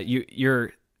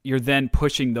you're then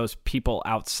pushing those people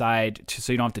outside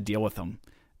so you don't have to deal with them.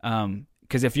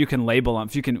 Because if you can label them,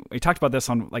 we talked about this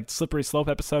on like Slippery Slope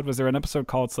episode. Was there an episode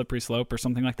called Slippery Slope or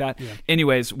something like that? Yeah.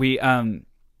 Anyways, we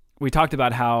talked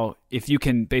about how if you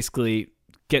can basically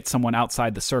get someone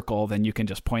outside the circle, then you can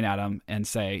just point at them and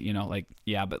say,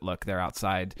 yeah, but look, they're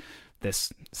outside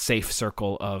this safe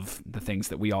circle of the things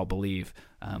that we all believe.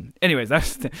 Anyways,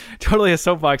 that's totally a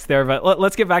soapbox there, but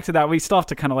let's get back to that. We still have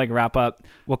to kind of like wrap up.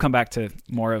 We'll come back to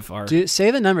more of our...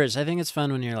 Say the numbers. I think it's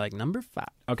fun when you're like, number 5.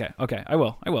 Okay. I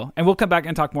will. And we'll come back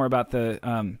and talk more about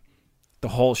the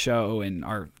whole show and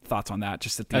our thoughts on that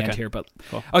just at the end here. But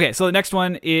cool. Okay, so the next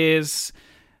one is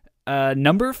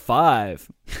number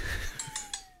 5.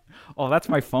 Oh, that's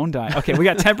my phone dying. Okay, we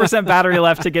got 10% battery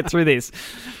left to get through these.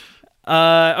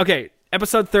 Okay,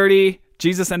 episode 30,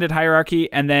 Jesus Ended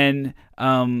Hierarchy, and then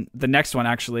the next one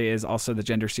actually is also the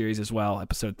gender series as well,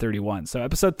 episode 31. So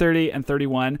episode 30 and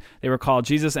 31, they were called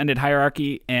Jesus Ended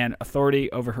Hierarchy and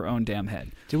Authority Over Her Own Damn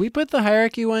Head. Did we put the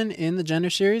hierarchy one in the gender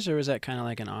series, or was that kind of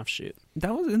like an offshoot?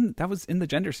 That was in the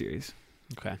gender series.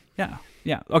 Okay. Yeah.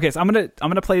 Okay, so I'm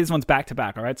gonna play these ones back to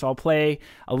back. All right, so I'll play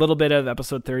a little bit of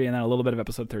episode 30 and then a little bit of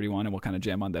episode 31, and we'll kind of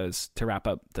jam on those to wrap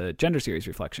up the gender series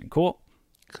reflection. Cool.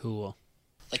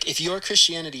 Like, if your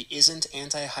Christianity isn't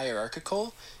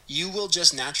anti-hierarchical, you will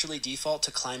just naturally default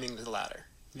to climbing the ladder.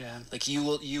 Yeah. Like, you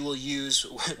will use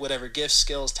whatever gifts,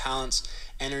 skills, talents,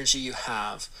 energy you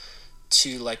have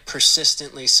to, like,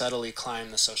 persistently, subtly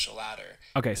climb the social ladder.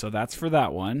 Okay, so that's for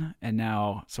that one. And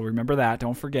now, so remember that.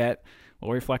 Don't forget.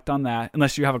 We'll reflect on that.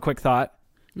 Unless you have a quick thought.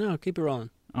 No, keep it rolling.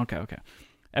 Okay.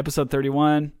 Episode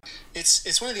 31.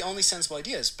 It's one of the only sensible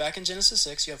ideas. Back in Genesis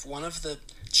 6, you have one of the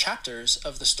chapters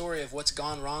of the story of what's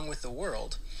gone wrong with the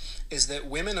world is that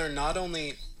women are not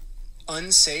only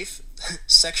unsafe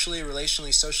sexually,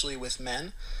 relationally, socially with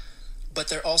men, but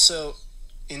they're also,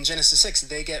 in Genesis 6,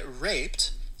 they get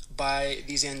raped by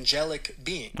these angelic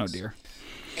beings. Oh, dear.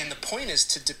 And the point is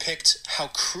to depict how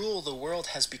cruel the world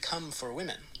has become for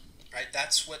women, right?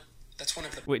 That's one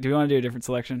of the... Wait, do we want to do a different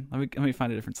selection? Let me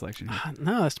find a different selection here.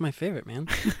 No, that's my favorite, man.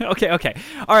 Okay.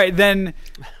 All right, then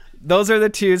those are the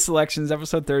two selections,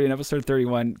 episode 30 and episode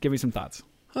 31. Give me some thoughts.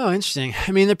 Oh, interesting.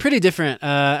 I mean, they're pretty different.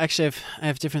 Actually, I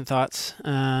have different thoughts.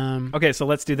 Okay, so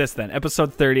let's do this then.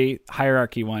 Episode 30,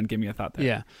 hierarchy 1. Give me a thought there.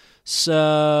 Yeah.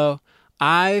 So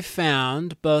I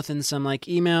found both in some like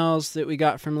emails that we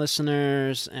got from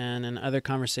listeners and in other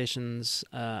conversations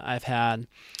I've had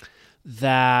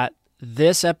that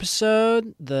this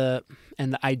episode, the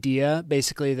idea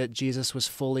basically that Jesus was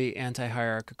fully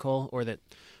anti-hierarchical, or that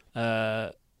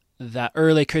that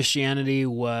early Christianity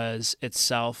was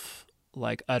itself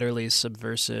like utterly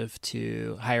subversive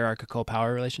to hierarchical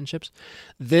power relationships.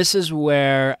 This is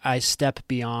where I step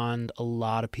beyond a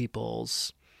lot of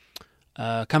people's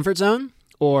comfort zone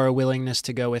or willingness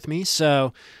to go with me.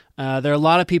 So there are a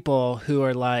lot of people who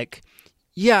are like,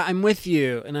 yeah, I'm with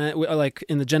you. And I like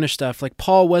in the gender stuff, like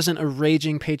Paul wasn't a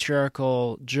raging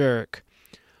patriarchal jerk,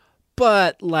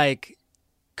 but like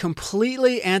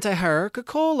completely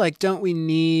anti-hierarchical. Like, don't we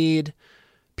need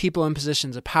people in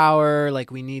positions of power?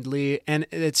 Like, we need lead. And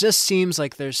it just seems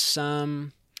like there's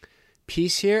some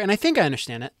piece here, and I think I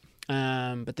understand it.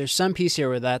 But there's some piece here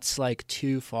where that's like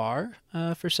too far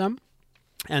for some.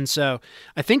 And so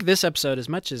I think this episode, as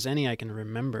much as any I can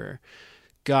remember,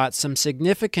 got some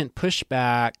significant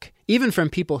pushback, even from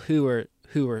people who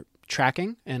were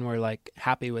tracking and were like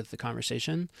happy with the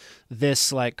conversation.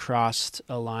 This like crossed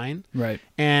a line. Right.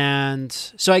 And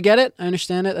so I get it. I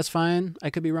understand it. That's fine. I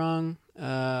could be wrong.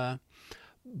 But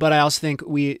I also think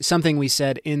something we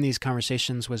said in these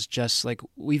conversations was just like,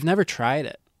 we've never tried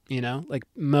it, you know, like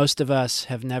most of us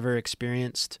have never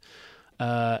experienced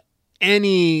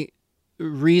any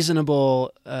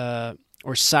reasonable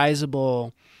or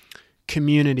sizable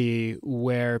community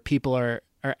where people are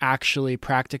actually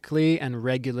practically and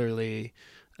regularly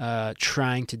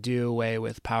trying to do away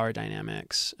with power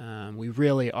dynamics. We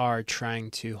really are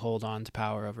trying to hold on to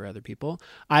power over other people.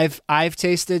 I've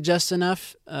tasted just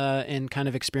enough in kind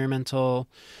of experimental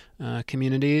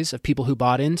communities of people who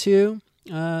bought into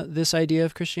this idea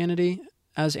of Christianity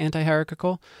as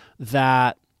anti-hierarchical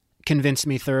that convinced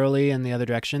me thoroughly in the other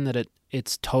direction that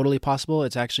it's totally possible.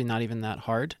 It's actually not even that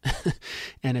hard,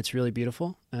 and it's really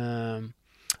beautiful.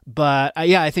 But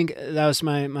I think that was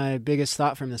my biggest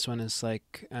thought from this one is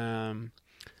like,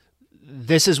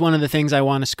 this is one of the things I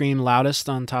want to scream loudest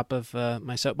on top of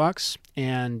my soapbox,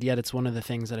 and yet it's one of the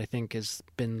things that I think has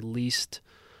been least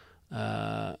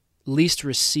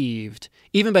received,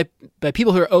 even by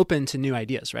people who are open to new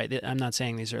ideas, right? I'm not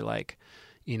saying these are like,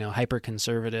 you know, hyper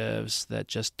conservatives that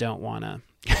just don't want to.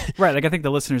 Right. Like, I think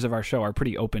the listeners of our show are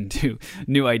pretty open to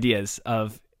new ideas.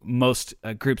 Of most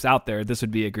groups out there, this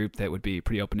would be a group that would be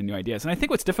pretty open to new ideas. And I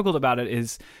think what's difficult about it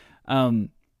is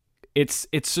it's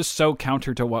just so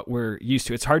counter to what we're used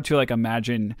to. It's hard to like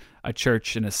imagine a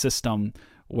church and a system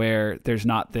where there's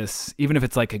not this, even if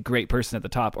it's like a great person at the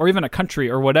top, or even a country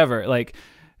or whatever, like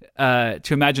to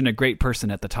imagine a great person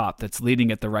at the top that's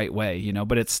leading it the right way, you know,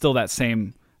 but it's still that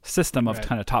same system of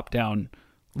kind of top-down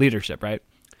leadership, right?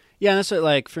 Yeah, and that's what,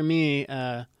 like, for me,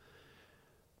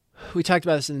 we talked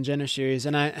about this in the gender series,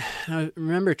 and I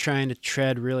remember trying to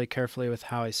tread really carefully with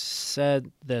how I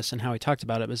said this and how we talked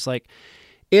about it. It was like,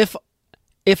 if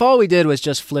all we did was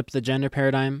just flip the gender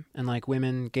paradigm and like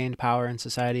women gained power in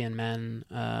society and men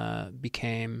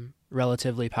became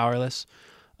relatively powerless,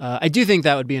 I do think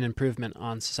that would be an improvement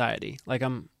on society. Like,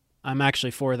 I'm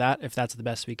actually for that if that's the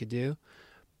best we could do.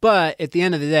 But at the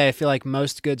end of the day, I feel like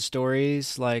most good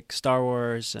stories like Star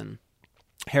Wars and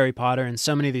Harry Potter and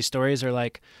so many of these stories are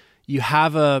like, you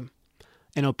have an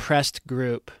oppressed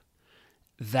group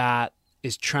that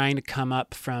is trying to come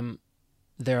up from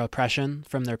their oppression,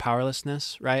 from their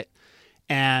powerlessness, right?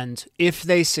 And if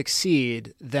they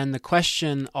succeed, then the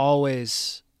question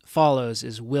always follows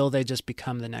is, will they just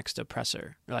become the next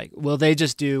oppressor? Like, will they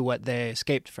just do what they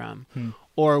escaped from?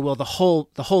 Or will the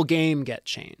whole game get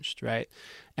changed, right?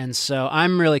 And so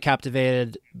I'm really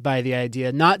captivated by the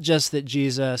idea, not just that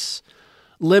Jesus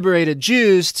liberated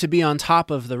Jews to be on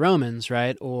top of the Romans,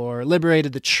 right? Or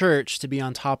liberated the church to be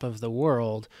on top of the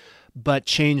world, but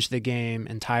changed the game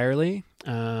entirely.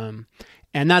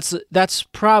 And that's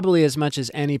probably, as much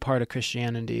as any part of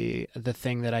Christianity, the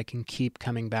thing that I can keep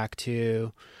coming back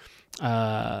to,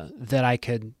 that I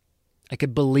could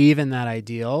believe in that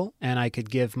ideal, and I could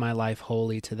give my life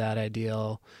wholly to that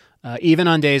ideal, even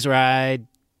on days where I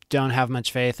don't have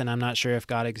much faith and I'm not sure if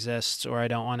God exists, or I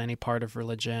don't want any part of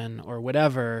religion or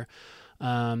whatever.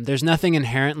 There's nothing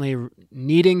inherently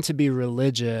needing to be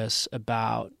religious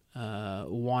about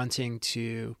wanting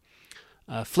to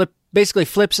flip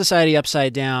society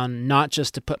upside down, not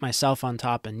just to put myself on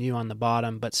top and you on the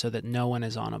bottom, but so that no one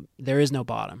is there is no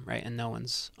bottom, right? And no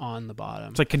one's on the bottom.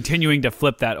 It's like continuing to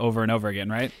flip that over and over again,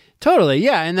 right? Totally,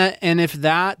 yeah. And if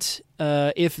that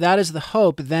is the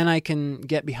hope, then I can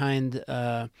get behind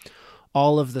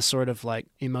all of the sort of like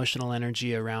emotional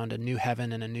energy around a new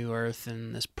heaven and a new earth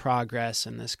and this progress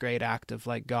and this great act of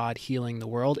like God healing the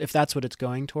world. If that's what it's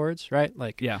going towards, right?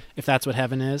 Like, yeah. If that's what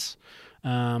heaven is,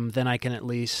 then I can at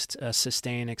least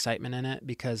sustain excitement in it,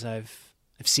 because I've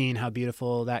seen how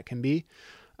beautiful that can be.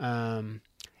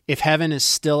 If heaven is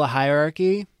still a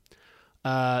hierarchy,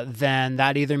 then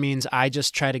that either means I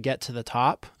just try to get to the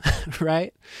top,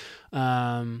 right?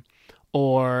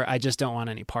 Or I just don't want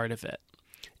any part of it.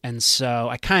 And so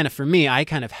I kind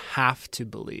of have to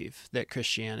believe that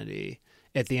Christianity,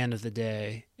 at the end of the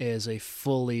day, is a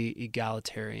fully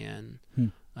egalitarian,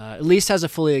 at least has a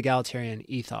fully egalitarian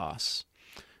ethos.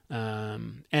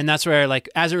 And that's where, like,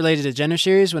 as it related to gender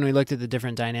series, when we looked at the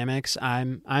different dynamics,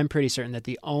 I'm pretty certain that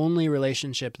the only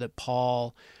relationship that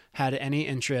Paul had any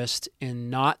interest in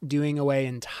not doing away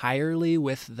entirely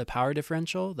with the power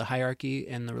differential, the hierarchy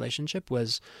in the relationship,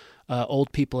 was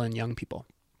old people and young people.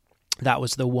 That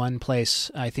was the one place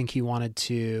I think he wanted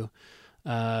to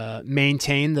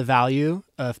maintain the value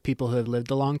of people who have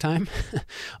lived a long time,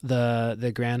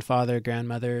 the grandfather,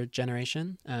 grandmother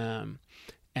generation.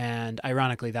 And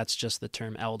ironically, that's just the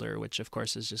term elder, which of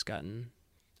course has just gotten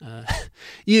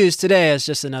used today as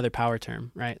just another power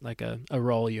term, right? Like a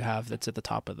role you have that's at the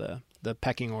top of the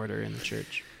pecking order in the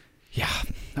church. Yeah.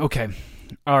 Okay.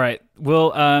 All right. We'll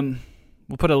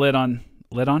put a lid on.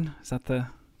 Is that the?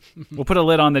 We'll put a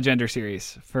lid on the gender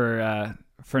series for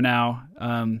now.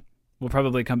 We'll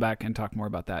probably come back and talk more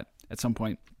about that at some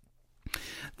point.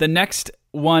 The next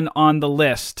one on the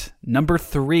list, number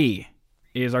 3,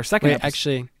 is our second episode.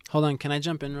 Actually, hold on. Can I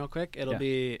jump in real quick? It'll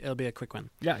be a quick one.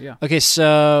 Yeah. Okay,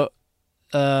 so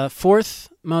fourth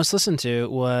most listened to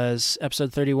was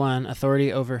episode 31,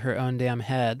 Authority Over Her Own Damn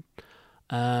Head.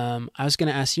 I was going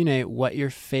to ask you, Nate, what your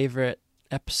favorite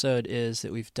episode is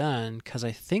that we've done, because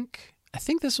I think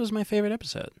this was my favorite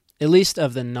episode, at least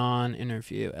of the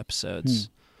non-interview episodes.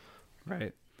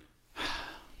 Right.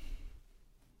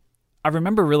 I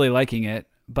remember really liking it,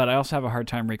 but I also have a hard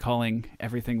time recalling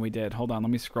everything we did. Hold on, let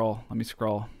me scroll.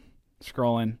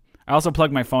 Scrolling. I also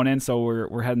plugged my phone in, so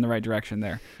we're heading the right direction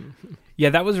there. Yeah,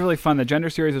 that was really fun. The gender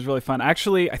series was really fun.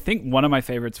 Actually, I think one of my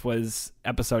favorites was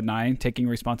episode 9, Taking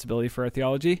Responsibility for Our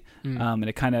Theology. And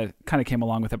it kind of came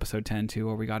along with episode 10 too,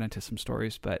 where we got into some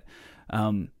stories. But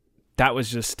that was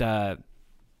just kind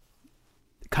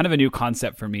of a new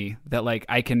concept for me, that like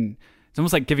it's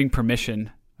almost like giving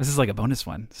permission. This is like a bonus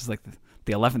one. This is like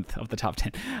the 11th of the top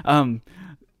 10.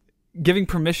 Giving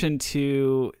permission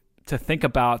to think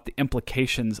about the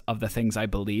implications of the things I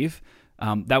believe.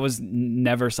 That was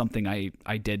never something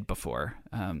I did before.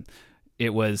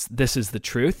 It was, this is the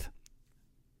truth,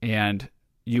 and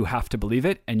you have to believe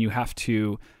it, and you have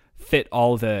to fit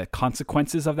all the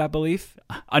consequences of that belief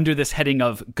under this heading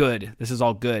of good. This is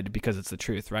all good because it's the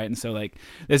truth, right? And so like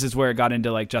this is where it got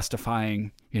into like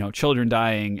justifying, children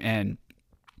dying and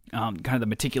kind of the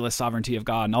meticulous sovereignty of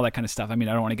God and all that kind of stuff. I mean,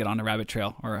 I don't want to get on a rabbit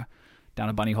trail or down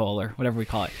a bunny hole or whatever we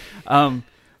call it.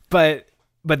 But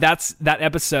that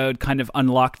episode kind of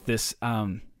unlocked this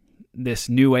this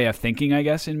new way of thinking, I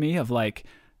guess, in me, of like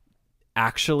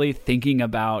actually thinking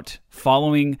about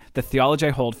following the theology I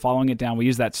hold, following it down. We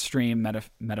use that stream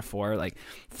metaphor, like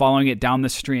following it down the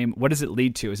stream. What does it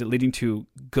lead to? Is it leading to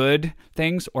good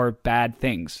things or bad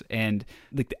things? And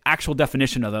like the actual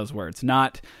definition of those words,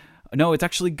 not, no, it's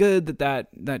actually good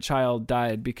that child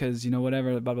died because,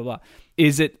 whatever, blah, blah, blah.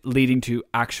 Is it leading to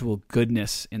actual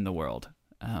goodness in the world?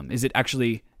 Is it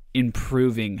actually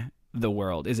improving the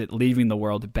world? Is it leaving the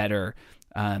world better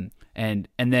and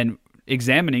then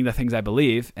examining the things I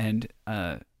believe and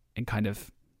kind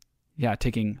of,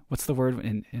 taking, what's the word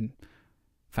in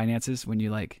finances when you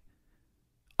like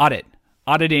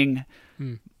auditing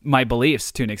my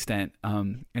beliefs to an extent,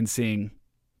 and seeing,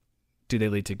 do they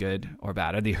lead to good or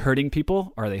bad? Are they hurting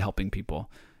people or are they helping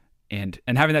people? And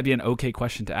having that be an okay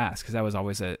question to ask, because that was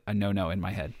always a no-no in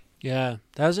my head. Yeah,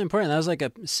 that was important. That was like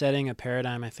setting a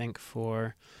paradigm, I think,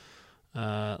 for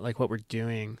like what we're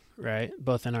doing, right?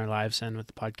 Both in our lives and with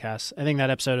the podcast. I think that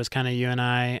episode was kind of you and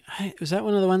I. Was that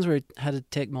one of the ones where we had to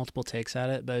take multiple takes at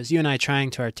it? But it was you and I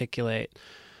trying to articulate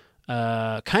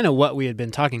kind of what we had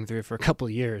been talking through for a couple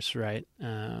of years, right?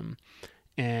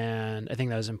 And I think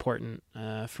that was important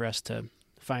for us to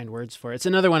find words for. It's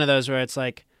another one of those where it's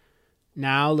like,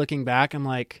 now looking back, I'm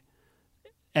like,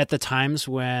 at the times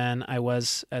when I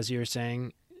was, as you were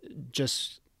saying,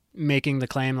 just making the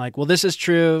claim like, well, this is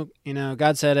true,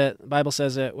 God said it, the Bible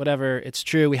says it, whatever, it's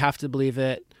true, we have to believe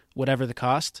it, whatever the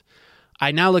cost.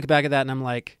 I now look back at that and I'm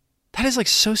like, that is like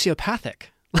sociopathic.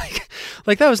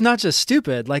 Like that was not just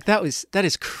stupid. Like that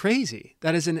is crazy.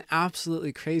 That is an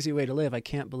absolutely crazy way to live. I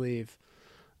can't believe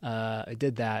I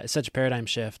did that. It's such a paradigm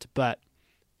shift, but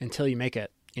until you make it,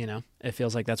 it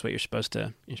feels like that's what you're supposed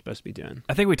to be doing.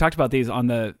 I think we talked about these on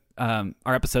the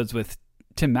our episodes with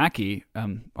Tim Mackey,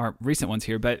 our recent ones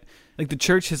here, but like the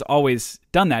church has always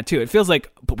done that too. It feels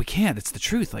like, but we can't. It's the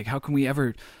truth. Like, how can we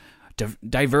ever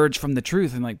diverge from the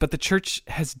truth? And like, but the church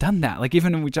has done that. Like,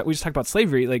 even when we just talked about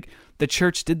slavery, like the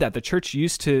church did that. The church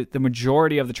the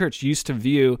majority of the church used to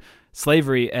view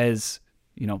slavery as,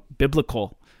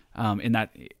 biblical, in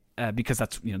that, because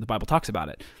that's, the Bible talks about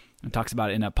it. And talks about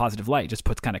it in a positive light, just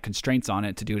puts kind of constraints on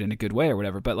it to do it in a good way or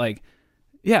whatever. But like,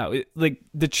 like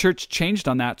the church changed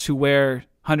on that to where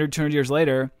 100, 200 years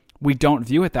later, we don't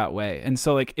view it that way. And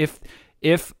so like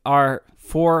if our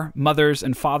foremothers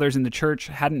and fathers in the church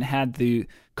hadn't had the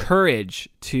courage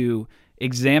to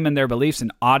examine their beliefs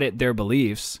and audit their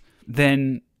beliefs,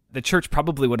 then the church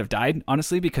probably would have died,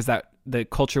 honestly, because the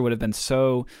culture would have been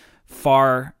so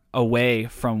far away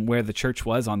from where the church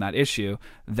was on that issue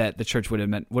that the church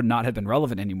would not have been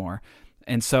relevant anymore.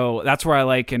 And so that's where I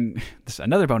like, and this is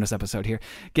another bonus episode here,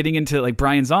 getting into like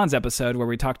Brian Zahn's episode where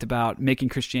we talked about making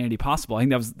Christianity possible. I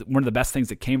think that was one of the best things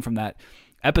that came from that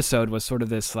episode, was sort of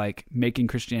this like making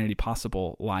Christianity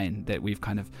possible line that we've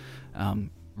kind of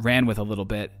ran with a little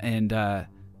bit. And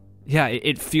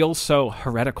it feels so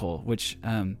heretical, which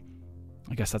I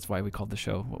guess that's why we called the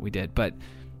show what we did. But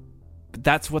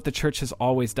that's what the church has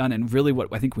always done, and really what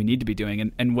I think we need to be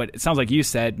doing. And what it sounds like you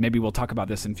said, maybe we'll talk about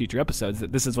this in future episodes,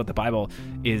 that this is what the Bible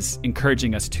is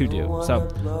encouraging us to do. So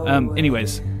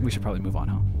anyways, we should probably move on,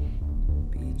 huh?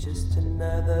 Be just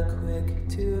another quick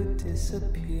to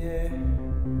disappear.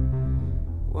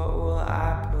 What will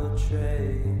I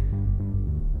portray?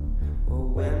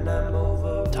 When I'm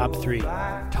over. Top three.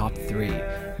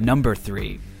 Number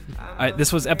 3.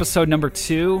 This was episode number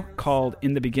 2, called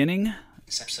In the Beginning.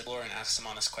 Explore and ask some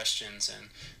honest questions and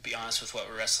be honest with what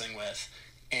we're wrestling with.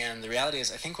 And the reality is,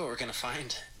 I think what we're going to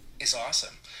find is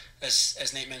awesome.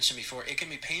 As Nate mentioned before, it can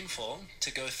be painful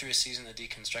to go through a season of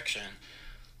deconstruction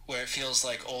where it feels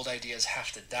like old ideas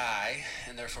have to die,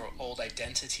 and therefore old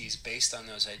identities based on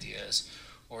those ideas,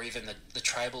 or even the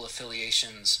tribal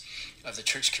affiliations of the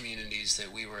church communities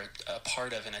that we were a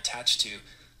part of and attached to,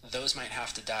 those might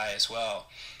have to die as well.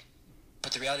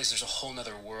 But the reality is there's a whole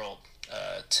nother world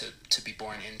to be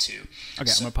born into.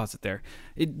 Okay, I'm going to pause it there.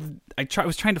 I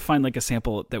was trying to find like a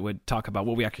sample that would talk about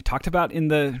what we actually talked about in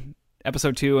the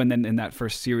episode 2 and then in that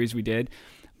first series we did,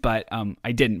 but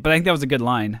I didn't. But I think that was a good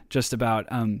line, just about,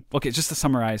 just to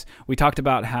summarize, we talked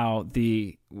about how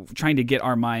trying to get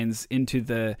our minds into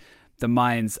the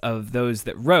minds of those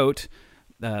that wrote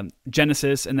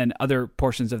Genesis and then other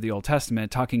portions of the Old Testament,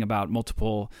 talking about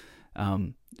multiple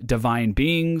divine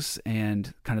beings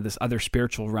and kind of this other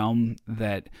spiritual realm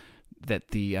that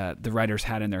the writers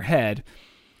had in their head.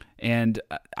 And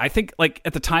I think, like,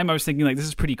 at the time I was thinking, like, this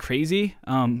is pretty crazy.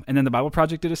 And then the Bible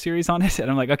Project did a series on it,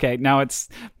 and I'm like, okay, now it's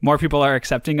more people are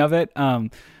accepting of it, and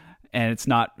it's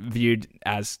not viewed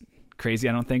as crazy,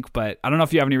 I don't think. But I don't know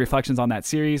if you have any reflections on that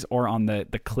series or on the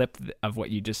clip of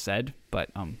what you just said, but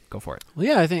go for it. Well,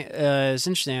 yeah, I think it's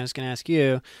interesting. I was going to ask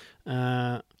you,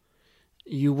 I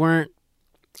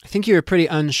think you were pretty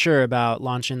unsure about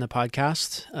launching the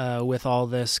podcast with all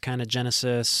this kind of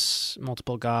Genesis,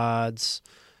 multiple gods,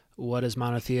 what is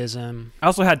monotheism. I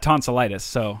also had tonsillitis,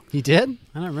 so... You did?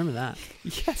 I don't remember that.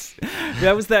 Yes.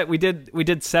 That was that. We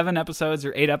did 7 episodes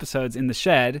or 8 episodes in the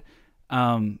shed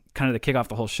kind of to kick off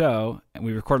the whole show, and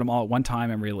we recorded them all at one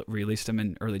time and released them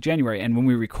in early January. And when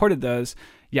we recorded those,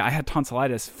 I had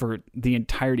tonsillitis for the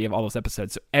entirety of all those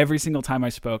episodes. So every single time I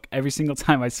spoke, every single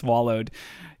time I swallowed,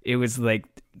 it was like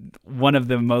one of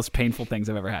the most painful things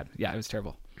I've ever had. Yeah, it was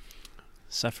terrible.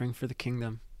 Suffering for the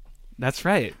kingdom. That's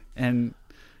right. And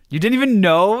you didn't even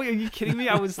know? Are you kidding me?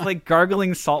 I was like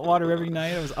gargling salt water every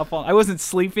night. I wasn't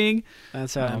sleeping.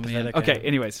 That's how empathetic. Okay,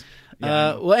 anyways.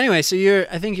 Well, anyway, so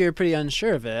I think you're pretty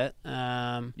unsure of it.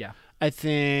 Yeah. I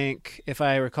think if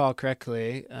I recall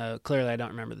correctly, clearly I don't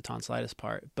remember the tonsillitis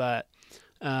part, but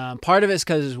part of it's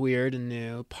because it's weird and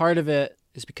new. Part of it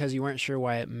is because you weren't sure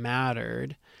why it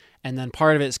mattered. And then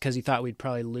part of it is because you thought we'd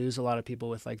probably lose a lot of people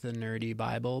with like the nerdy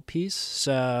Bible piece.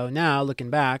 So now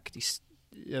looking back, do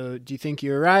you think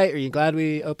you were right? Are you glad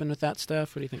we opened with that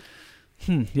stuff? What do you think?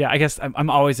 Yeah, I guess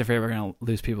I'm always afraid we're going to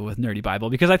lose people with nerdy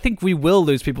Bible, because I think we will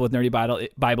lose people with nerdy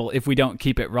Bible if we don't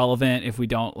keep it relevant, if we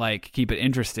don't like keep it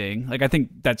interesting. Like, I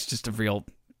think that's just a real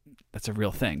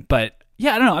thing. But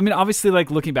yeah, I don't know. I mean, obviously,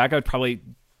 like looking back, you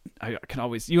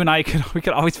and I could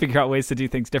always figure out ways to do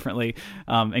things differently,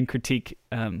 and critique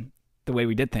the way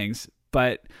we did things.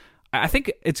 But I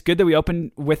think it's good that we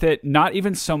opened with it, not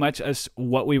even so much as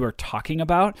what we were talking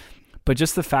about, but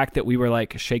just the fact that we were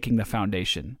like shaking the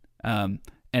foundation. And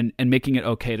making it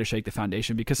okay to shake the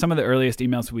foundation, because some of the earliest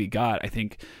emails we got, I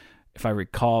think, if I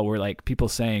recall, were like people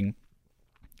saying,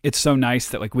 it's so nice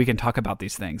that like we can talk about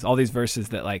these things, all these verses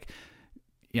that like,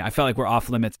 I felt like we're off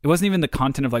limits. It wasn't even the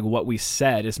content of like what we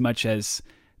said as much as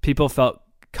people felt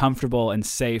comfortable and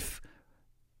safe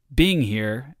being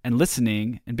here and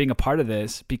listening and being a part of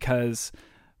this, because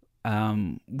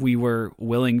we were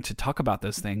willing to talk about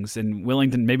those things and willing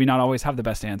to maybe not always have the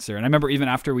best answer. And I remember even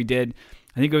after we did,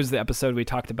 I think it was the episode we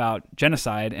talked about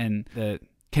genocide and the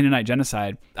Canaanite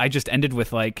genocide, I just ended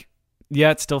with like,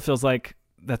 it still feels like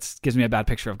that gives me a bad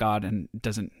picture of God and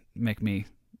doesn't leave me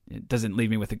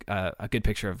with a good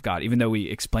picture of God. Even though we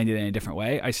explained it in a different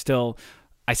way, I still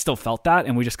felt that,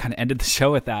 and we just kind of ended the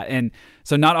show with that. And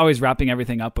so not always wrapping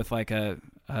everything up with like a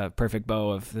perfect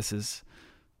bow of this is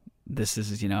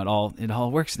it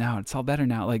all works now, it's all better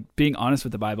now. Like being honest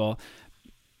with the Bible.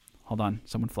 Hold on,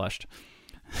 someone flushed.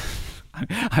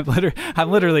 I'm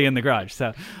literally in the garage,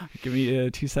 so give me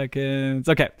 2 seconds.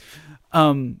 Okay.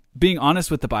 Being honest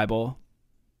with the Bible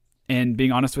and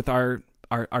being honest with our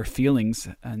feelings,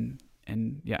 and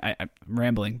I'm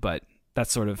rambling, but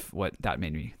that's sort of what that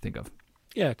made me think of.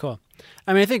 Yeah, cool.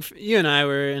 I mean, I think you and I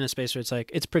were in a space where it's like,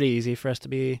 it's pretty easy for us to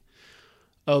be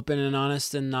open and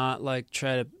honest and not like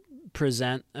try to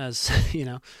present as,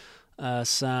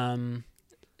 some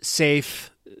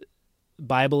safe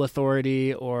Bible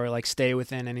authority or like stay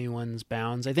within anyone's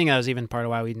bounds. I think that was even part of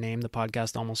why we named the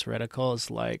podcast Almost Heretical, is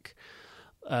like,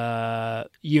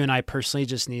 you and I personally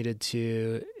just needed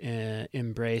to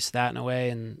embrace that in a way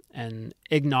and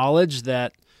acknowledge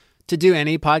that to do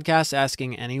any podcast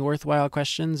asking any worthwhile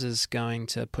questions is going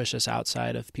to push us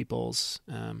outside of people's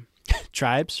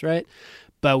tribes, right?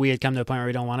 But we had come to a point where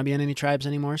we don't want to be in any tribes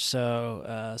anymore,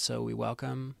 so we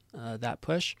welcome that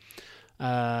push.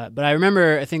 But I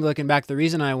remember, I think looking back, the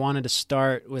reason I wanted to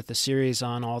start with a series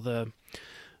on all the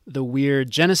weird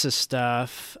Genesis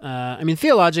stuff, I mean,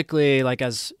 theologically, like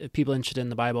as people interested in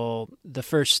the Bible, the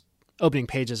first opening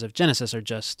pages of Genesis are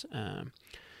just,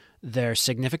 they're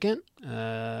significant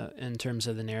in terms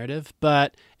of the narrative.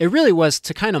 But it really was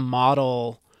to kind of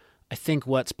model, I think,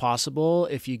 what's possible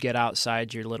if you get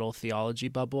outside your little theology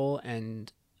bubble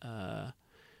and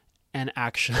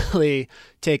actually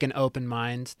take an open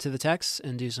mind to the text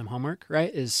and do some homework,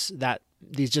 right? Is that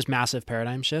these just massive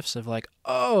paradigm shifts of like,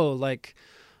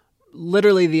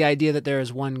 literally the idea that there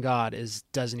is one God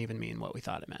doesn't even mean what we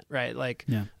thought it meant, right? Like,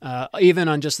 even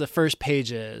on just the first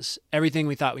pages, everything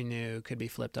we thought we knew could be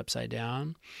flipped upside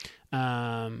down.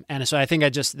 And so I think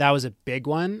that was a big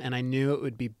one, and I knew it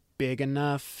would be big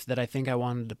enough that I think I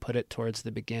wanted to put it towards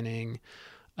the beginning,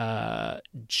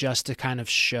 just to kind of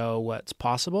show what's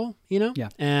possible, Yeah.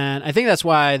 And I think that's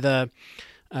why the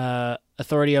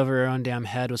authority over your own damn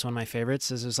head was one of my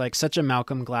favorites. Is it was like such a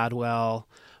Malcolm Gladwell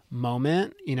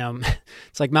moment,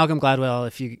 It's like Malcolm Gladwell,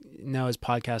 if you know his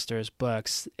podcast or his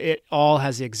books, it all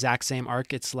has the exact same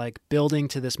arc. It's like building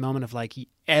to this moment of like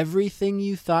everything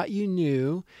you thought you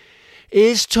knew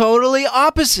is totally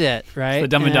opposite, right? It's the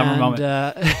Dumb and Dumber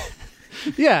moment.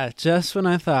 Yeah, just when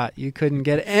I thought you couldn't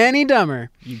get any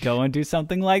dumber, you go and do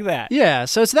something like that. Yeah,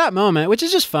 so it's that moment, which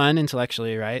is just fun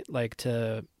intellectually, right? Like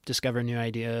to discover new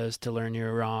ideas, to learn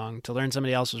you're wrong, to learn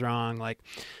somebody else was wrong. Like,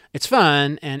 it's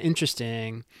fun and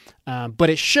interesting, but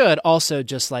it should also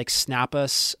just like snap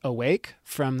us awake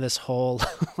from this whole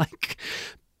like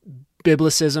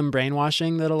biblicism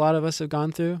brainwashing that a lot of us have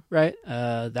gone through, right?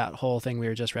 That whole thing we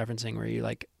were just referencing where you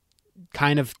like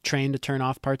kind of trained to turn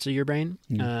off parts of your brain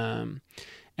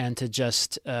and to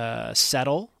just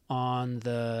settle on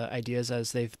the ideas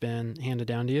as they've been handed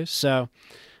down to you. So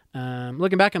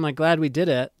looking back, I'm like glad we did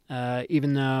it,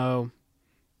 even though,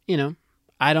 you know,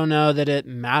 I don't know that it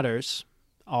matters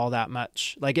all that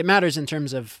much. Like it matters in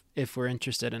terms of if we're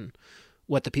interested in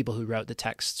what the people who wrote the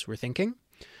texts were thinking.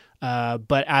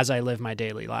 But as I live my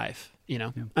daily life, you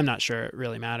know, I'm not sure it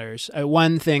really matters.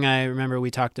 One thing I remember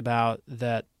we talked about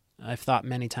that I've thought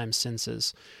many times since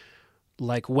is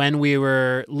like when we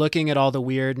were looking at all the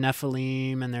weird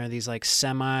Nephilim and there are these like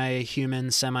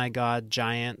semi-human, semi-god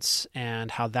giants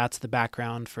and how that's the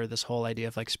background for this whole idea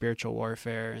of like spiritual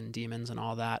warfare and demons and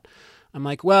all that. I'm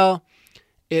like, well,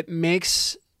 it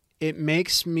makes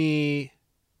me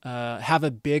have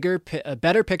a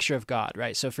better picture of God,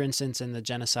 right? So for instance, in the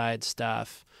genocide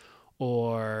stuff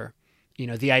or, you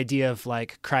know, the idea of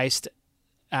like Christ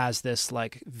as this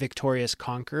like victorious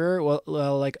conqueror,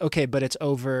 well, like, okay, but it's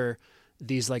over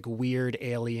these like weird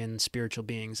alien spiritual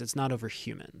beings. It's not over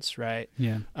humans, right?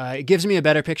 Yeah. It gives me a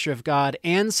better picture of God,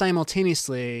 and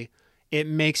simultaneously it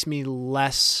makes me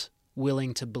less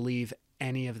willing to believe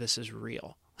any of this is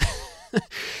real.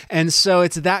 And so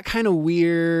it's that kind of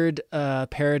weird,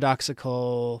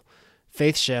 paradoxical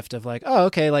faith shift of like, oh,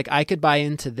 okay, like I could buy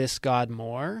into this God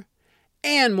more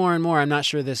and more, I'm not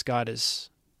sure this God is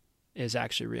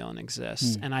actually real and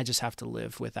exists. And I just have to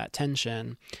live with that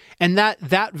tension. And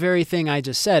that very thing I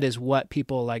just said is what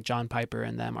people like John Piper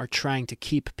and them are trying to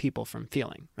keep people from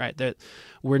feeling, right? That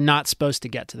we're not supposed to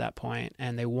get to that point,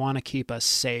 and they want to keep us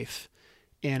safe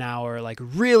in our like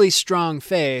really strong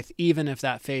faith, even if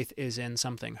that faith is in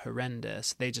something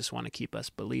horrendous. They just want to keep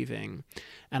us believing.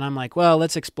 And I'm like, well,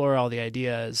 let's explore all the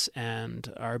ideas,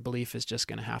 and our belief is just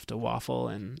going to have to waffle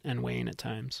and wane at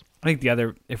times. I think the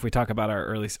other, if we talk about our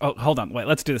early... Oh, hold on. Wait,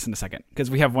 let's do this in a second, because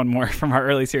we have one more from our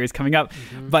early series coming up.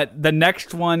 But the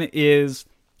next one is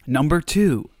number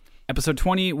 2, episode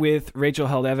 20 with Rachel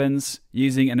Held Evans,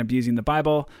 Using and Abusing the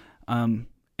Bible.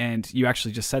 And you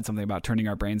actually just said something about turning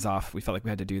our brains off. We felt like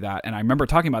we had to do that. And I remember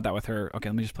talking about that with her. Okay,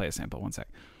 let me just play a sample. One sec.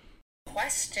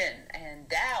 Question and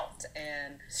doubt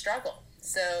and struggle.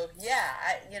 So yeah,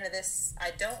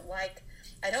 I don't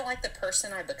like the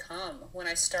person I become when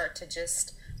I start to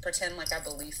just pretend like I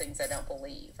believe things I don't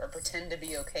believe, or pretend to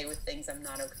be okay with things I'm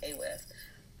not okay with.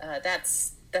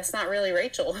 That's not really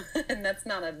Rachel, and that's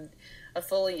not a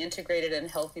fully integrated and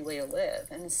healthy way to live,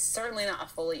 and it's certainly not a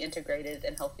fully integrated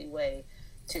and healthy way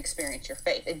to experience your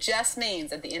faith. It just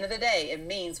means, at the end of the day, it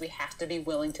means we have to be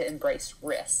willing to embrace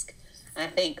risk. And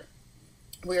I think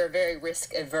we are very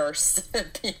risk averse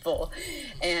people,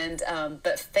 and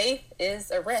but faith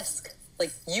is a risk.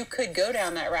 Like, you could go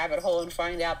down that rabbit hole and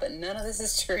find out that none of this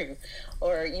is true,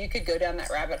 or you could go down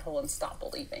that rabbit hole and stop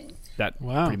believing. That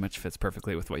pretty much fits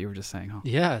perfectly with what you were just saying, huh?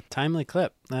 Yeah, timely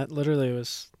clip. That literally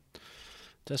was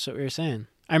just what we were saying.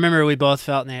 I remember we both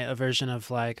felt a version of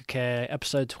like, okay,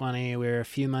 episode 20, we were a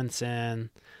few months in,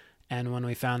 and when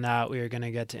we found out we were going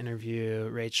to get to interview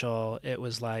Rachel, it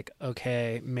was like,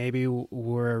 okay, maybe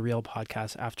we're a real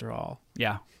podcast after all.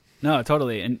 Yeah. No,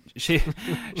 totally. And she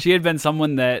had been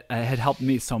someone that had helped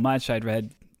me so much. I'd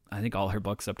read, I think, all her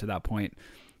books up to that point.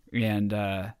 And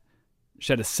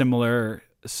she had a similar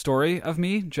story of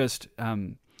me, just,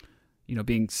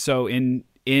 being so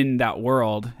in that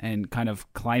world and kind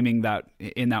of climbing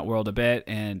in that world a bit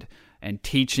and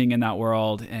teaching in that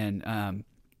world and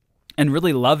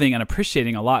really loving and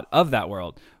appreciating a lot of that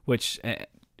world, which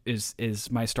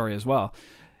is my story as well.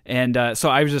 And so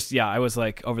I was I was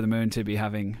like over the moon to be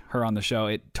having her on the show.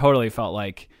 It totally felt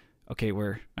like, okay,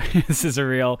 this is a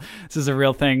real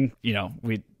thing. You know,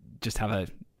 we just have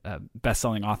a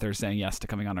best-selling author saying yes to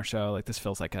coming on our show. Like, this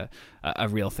feels like a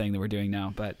real thing that we're doing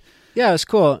now. But yeah, it was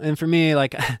cool. And for me,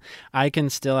 like, I can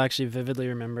still actually vividly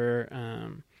remember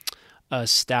a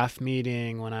staff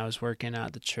meeting when I was working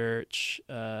at the church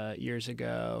years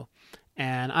ago.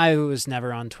 And I was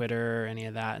never on Twitter or any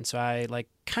of that. And so I like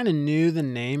kind of knew the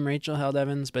name Rachel Held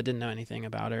Evans, but didn't know anything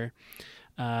about her.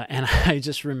 And I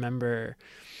just remember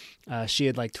she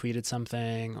had like tweeted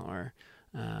something or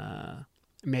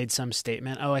made some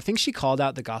statement. Oh, I think she called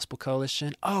out the Gospel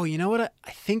Coalition. Oh, you know what?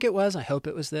 I think it was. I hope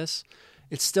it was this.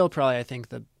 It's still probably, I think,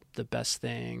 the best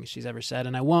thing she's ever said.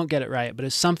 And I won't get it right, but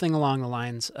it's something along the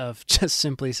lines of just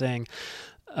simply saying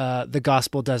the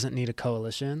gospel doesn't need a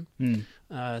coalition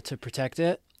to protect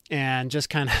it. And just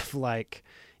kind of like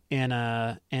in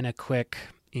a quick,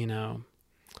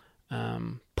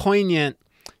 poignant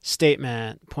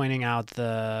statement pointing out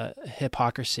the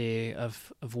hypocrisy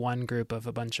of one group of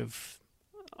a bunch of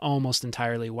almost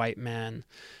entirely white men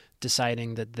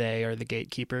deciding that they are the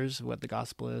gatekeepers of what the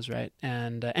gospel is, right?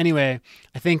 And anyway,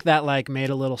 I think that like made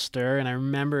a little stir. And I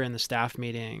remember in the staff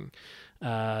meeting,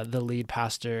 the lead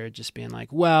pastor just being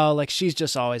like, well, like she's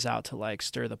just always out to like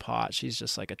stir the pot. She's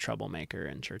just like a troublemaker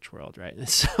in church world, right? And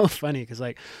it's so funny because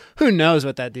like who knows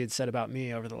what that dude said about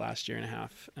me over the last year and a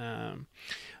half.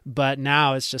 But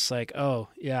now it's just like, oh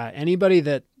yeah, anybody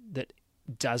that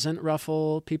doesn't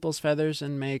ruffle people's feathers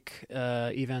and make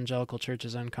evangelical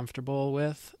churches uncomfortable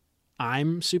with,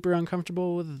 I'm super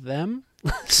uncomfortable with them.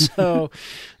 So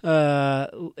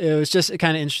it was just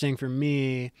kind of interesting for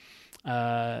me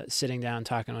sitting down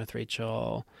talking with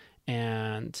Rachel,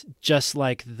 and just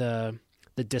like the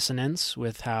dissonance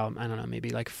with how, I don't know,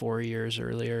 maybe like 4 years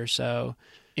earlier or so,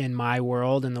 in my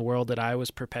world, in the world that I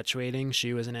was perpetuating,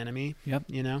 she was an enemy. Yep.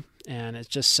 You know, and it's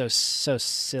just so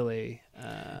silly.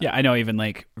 Yeah, I know. Even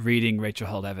like reading Rachel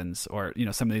Held Evans, or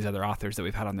some of these other authors that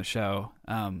we've had on the show,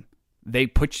 they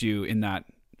put you in that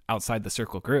outside the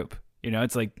circle group.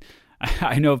 It's like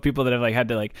I know of people that have like had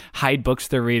to like hide books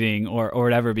they're reading or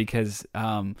whatever because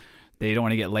they don't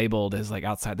want to get labeled as like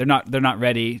outside. They're not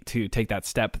ready to take that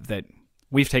step that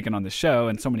we've taken on the show,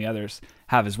 and so many others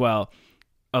have as well,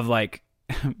 of like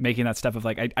making that step of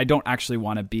like I don't actually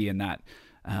want to be in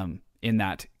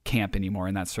that camp anymore,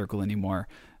 in that circle anymore,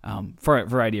 for a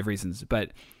variety of reasons.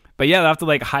 But yeah, they have to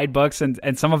like hide books,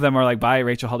 and some of them are like by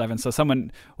Rachel Held Evans. So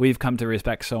someone we've come to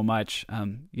respect so much,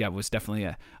 was definitely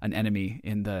an enemy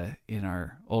in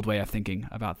our old way of thinking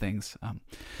about things.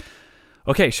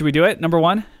 Okay, should we do it? Number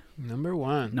one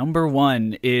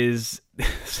is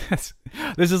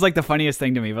this is like the funniest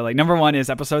thing to me, but like number one is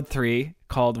episode 3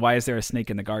 called "Why Is There a Snake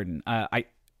in the Garden?"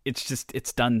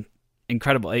 It's done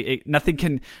incredible. Nothing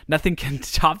can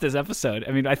top this episode.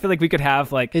 I mean, I feel like we could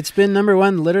have like, it's been number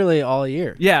one literally all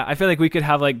year. Yeah, I feel like we could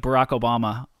have like Barack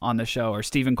Obama on the show or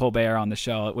Stephen Colbert on the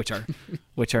show, which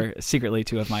are secretly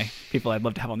two of my people I'd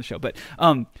love to have on the show. But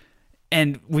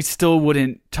and we still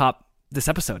wouldn't top this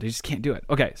episode. I just can't do it.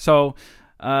 Okay, so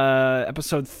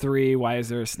episode 3, "Why Is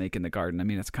There a Snake in the Garden?" I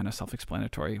mean, it's kind of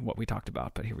self-explanatory what we talked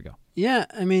about, but here we go. Yeah,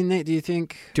 I mean, Nate, do you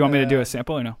want me to do a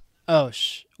sample or no? Oh,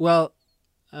 well.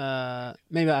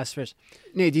 Maybe I'll ask first.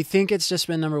 Nate, do you think it's just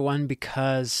been number one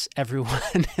because everyone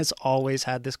has always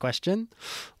had this question?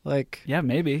 Like, yeah,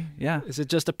 maybe. Yeah. Is it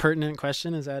just a pertinent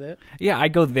question? Is that it? Yeah, I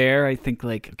go there. I think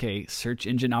like, okay, search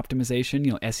engine optimization,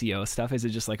 SEO stuff. Is it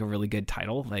just like a really good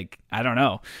title? Like, I don't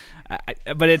know.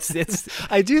 But it's.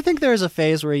 I do think there was a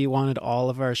phase where you wanted all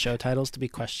of our show titles to be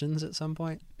questions at some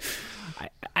point.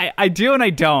 I do and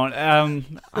I don't.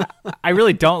 I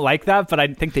really don't like that, but I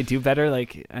think they do better.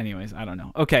 Like, anyways, I don't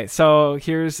know. Okay, so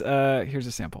here's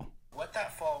a sample. What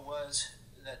that fall was,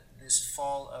 this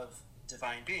fall of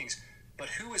divine beings, but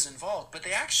who was involved? But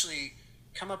they actually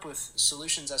come up with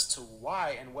solutions as to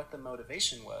why and what the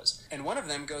motivation was. And one of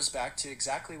them goes back to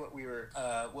exactly what we were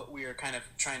kind of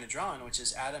trying to draw on, which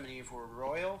is Adam and Eve were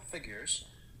royal figures.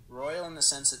 Royal in the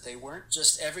sense that they weren't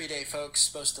just everyday folks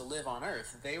supposed to live on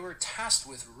earth. They were tasked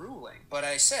with ruling. But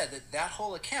I said that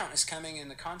whole account is coming in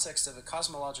the context of a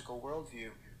cosmological worldview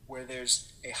where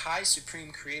there's a high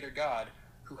supreme creator God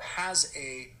who has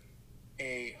a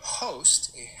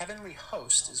host, a heavenly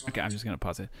host. Okay, I'm just going to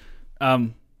pause it.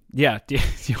 Yeah, do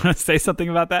you want to say something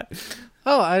about that?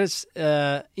 Oh, I just,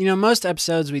 most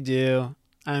episodes we do,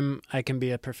 I can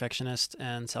be a perfectionist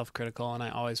and self-critical, and I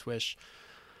always wish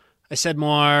I said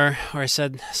more or I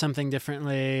said something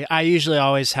differently. I usually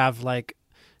always have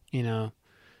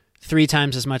 3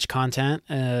 times as much content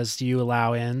as you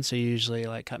allow in. So you usually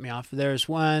cut me off. There's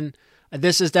one,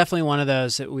 this is definitely one of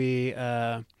those that we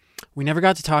never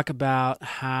got to talk about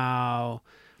how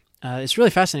it's really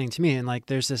fascinating to me. And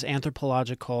there's this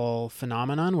anthropological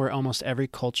phenomenon where almost every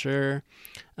culture,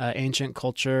 ancient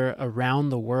culture around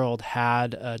the world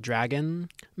had a dragon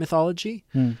mythology.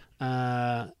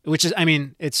 Which is,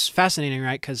 it's fascinating,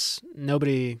 right? Because no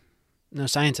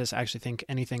scientists actually think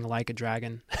anything like a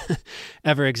dragon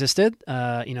ever existed,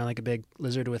 like a big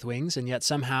lizard with wings. And yet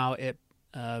somehow it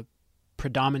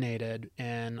predominated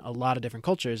in a lot of different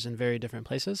cultures in very different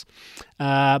places.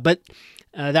 But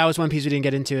that was one piece we didn't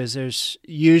get into, is there's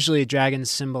usually dragons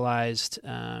symbolized,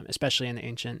 especially in the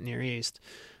ancient Near East,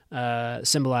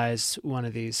 symbolized one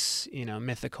of these,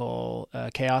 mythical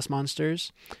chaos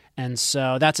monsters. And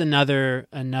so that's another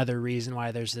reason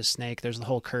why there's this snake. There's the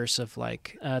whole curse of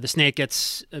the snake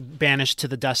gets banished to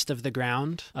the dust of the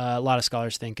ground. A lot of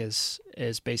scholars think is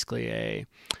basically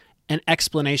an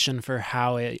explanation for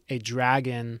how a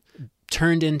dragon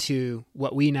turned into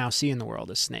what we now see in the world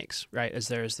as snakes, right? As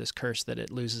there is this curse that it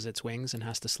loses its wings and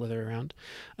has to slither around.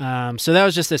 So that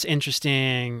was just this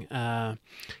interesting kind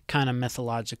of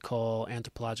mythological,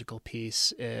 anthropological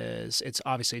piece. It's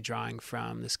obviously drawing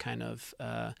from this kind of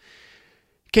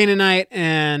Canaanite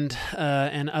and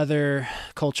other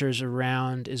cultures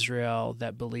around Israel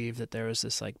that believe that there was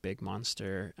this like big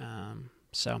monster.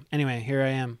 So anyway, here I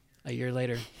am a year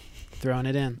later, throwing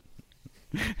it in.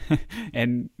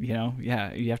 And, you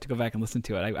have to go back and listen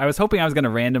to it. I was hoping I was going to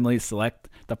randomly select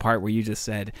the part where you just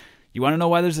said, you want to know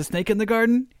why there's a snake in the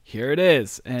garden? Here it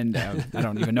is. And I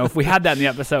don't even know if we had that in the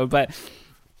episode, but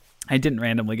I didn't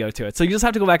randomly go to it. So you just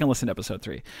have to go back and listen to episode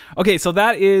 3. Okay, so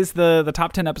that is the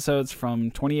top 10 episodes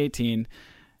from 2018.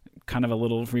 Kind of a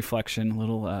little reflection, a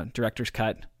little director's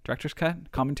cut,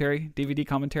 commentary, DVD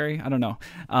commentary, I don't know,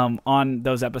 on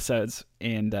those episodes.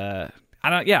 And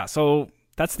so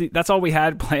that's all we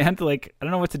had planned. Like, I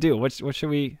don't know what to do. How should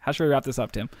we wrap this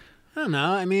up, Tim? I don't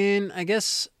know. I mean, I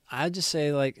guess I'd just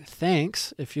say like,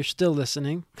 thanks if you're still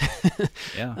listening.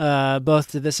 Yeah. Both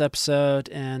to this episode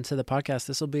and to the podcast.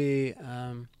 This will be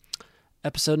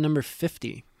episode number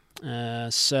 50.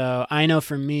 So I know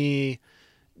for me,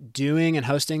 doing and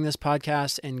hosting this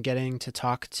podcast and getting to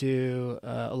talk to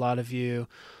a lot of you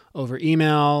over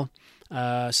email,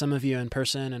 some of you in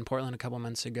person in Portland a couple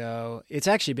months ago, it's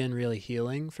actually been really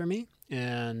healing for me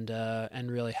and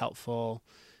really helpful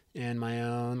in my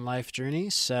own life journey.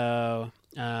 So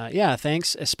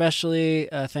thanks, especially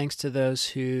thanks to those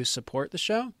who support the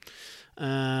show.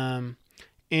 And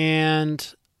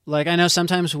like, I know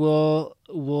sometimes we'll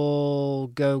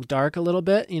go dark a little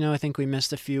bit. I think we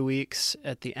missed a few weeks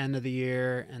at the end of the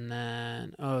year, and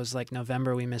then it was like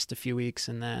November we missed a few weeks,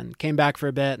 and then came back for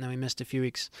a bit, and then we missed a few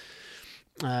weeks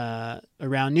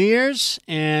around New Year's,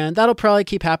 and that'll probably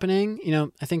keep happening.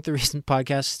 I think the reason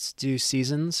podcasts do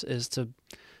seasons is to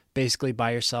basically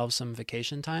buy yourself some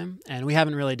vacation time, and we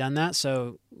haven't really done that,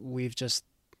 so we've just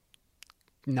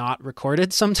not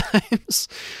recorded sometimes.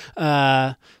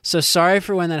 So sorry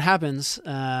for when that happens,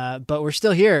 but we're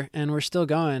still here and we're still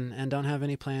going and don't have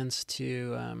any plans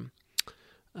to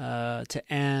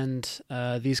end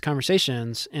these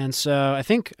conversations. And so I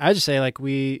think I just say like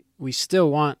we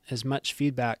still want as much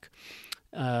feedback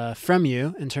from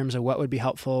you in terms of what would be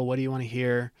helpful. What do you want to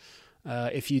hear?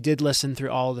 If you did listen through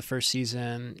all of the first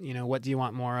season, what do you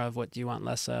want more of? What do you want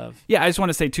less of? Yeah, I just want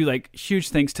to say too, like, huge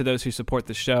thanks to those who support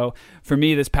the show. For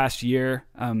me, this past year,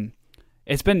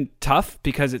 it's been tough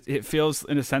because it feels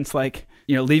in a sense like,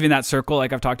 leaving that circle,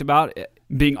 like I've talked about,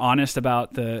 being honest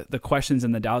about the questions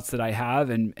and the doubts that I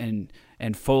have and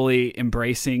fully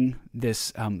embracing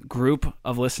this group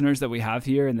of listeners that we have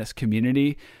here in this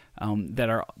community. That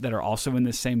are also in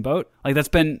this same boat. Like that's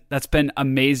been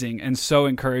amazing and so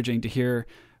encouraging to hear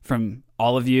from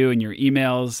all of you and your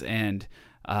emails and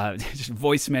just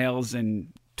voicemails and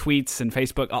tweets and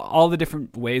Facebook. All the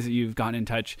different ways that you've gotten in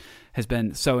touch has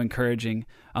been so encouraging.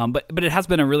 But it has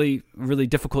been a really, really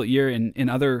difficult year in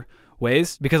other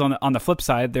ways, because on the flip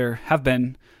side, there have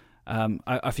been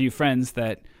a few friends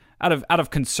that out of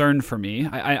concern for me,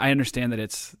 I understand that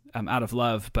it's out of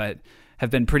love, but have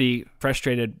been pretty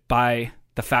frustrated by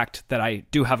the fact that I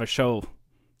do have a show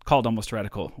called Almost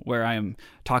Heretical, where I am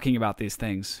talking about these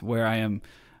things, where I am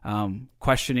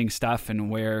questioning stuff, and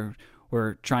where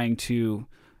we're trying to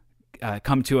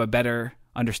come to a better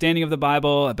understanding of the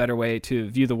Bible, a better way to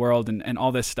view the world, and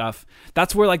all this stuff.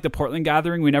 That's where like the Portland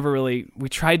Gathering, we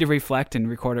tried to reflect and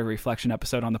record a reflection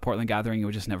episode on the Portland Gathering, and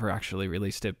we just never actually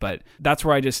released it. But that's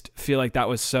where I just feel like that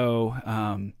was so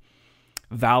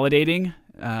validating.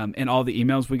 And all the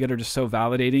emails we get are just so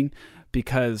validating,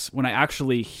 because when I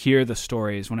actually hear the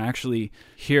stories, when I actually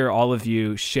hear all of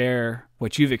you share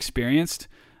what you've experienced,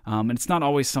 and it's not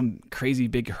always some crazy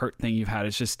big hurt thing you've had.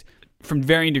 It's just from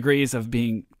varying degrees of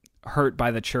being hurt by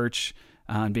the church,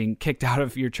 being kicked out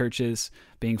of your churches,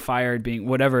 being fired, being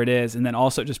whatever it is, and then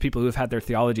also just people who have had their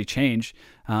theology change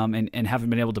and haven't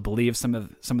been able to believe some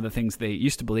of the things they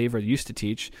used to believe or used to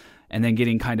teach, and then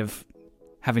getting kind of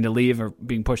having to leave or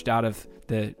being pushed out of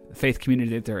the faith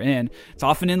community that they're in. It's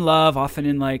often in love, often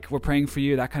in like, we're praying for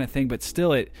you, that kind of thing, but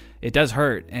still it does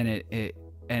hurt.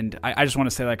 And I just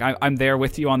want to say, like, I'm there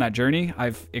with you on that journey.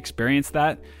 I've experienced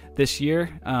that this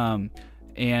year. I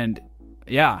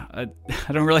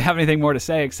don't really have anything more to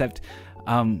say except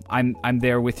I'm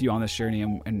there with you on this journey.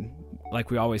 And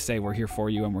like we always say, we're here for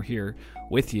you and we're here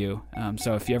with you.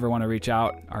 So if you ever want to reach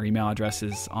out, our email address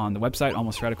is on the website,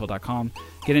 almostheretical.com.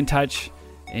 Get in touch.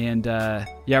 And we're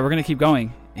going to keep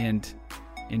going and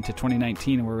into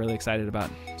 2019, and we're really excited about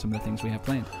some of the things we have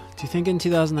planned. Do you think in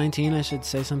 2019 I should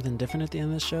say something different at the end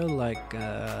of the show, like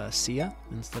see ya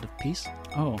instead of peace?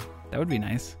 Oh, that would be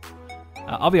nice.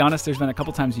 I'll be honest, there's been a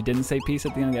couple times you didn't say peace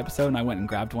at the end of the episode, and I went and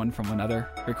grabbed one from another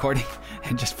recording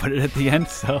and just put it at the end.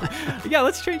 So, yeah,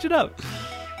 let's change it up.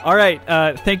 All right.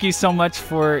 Thank you so much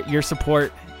for your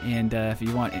support. And if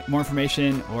you want more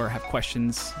information or have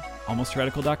questions,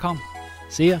 almostradical.com.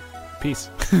 See ya. Peace.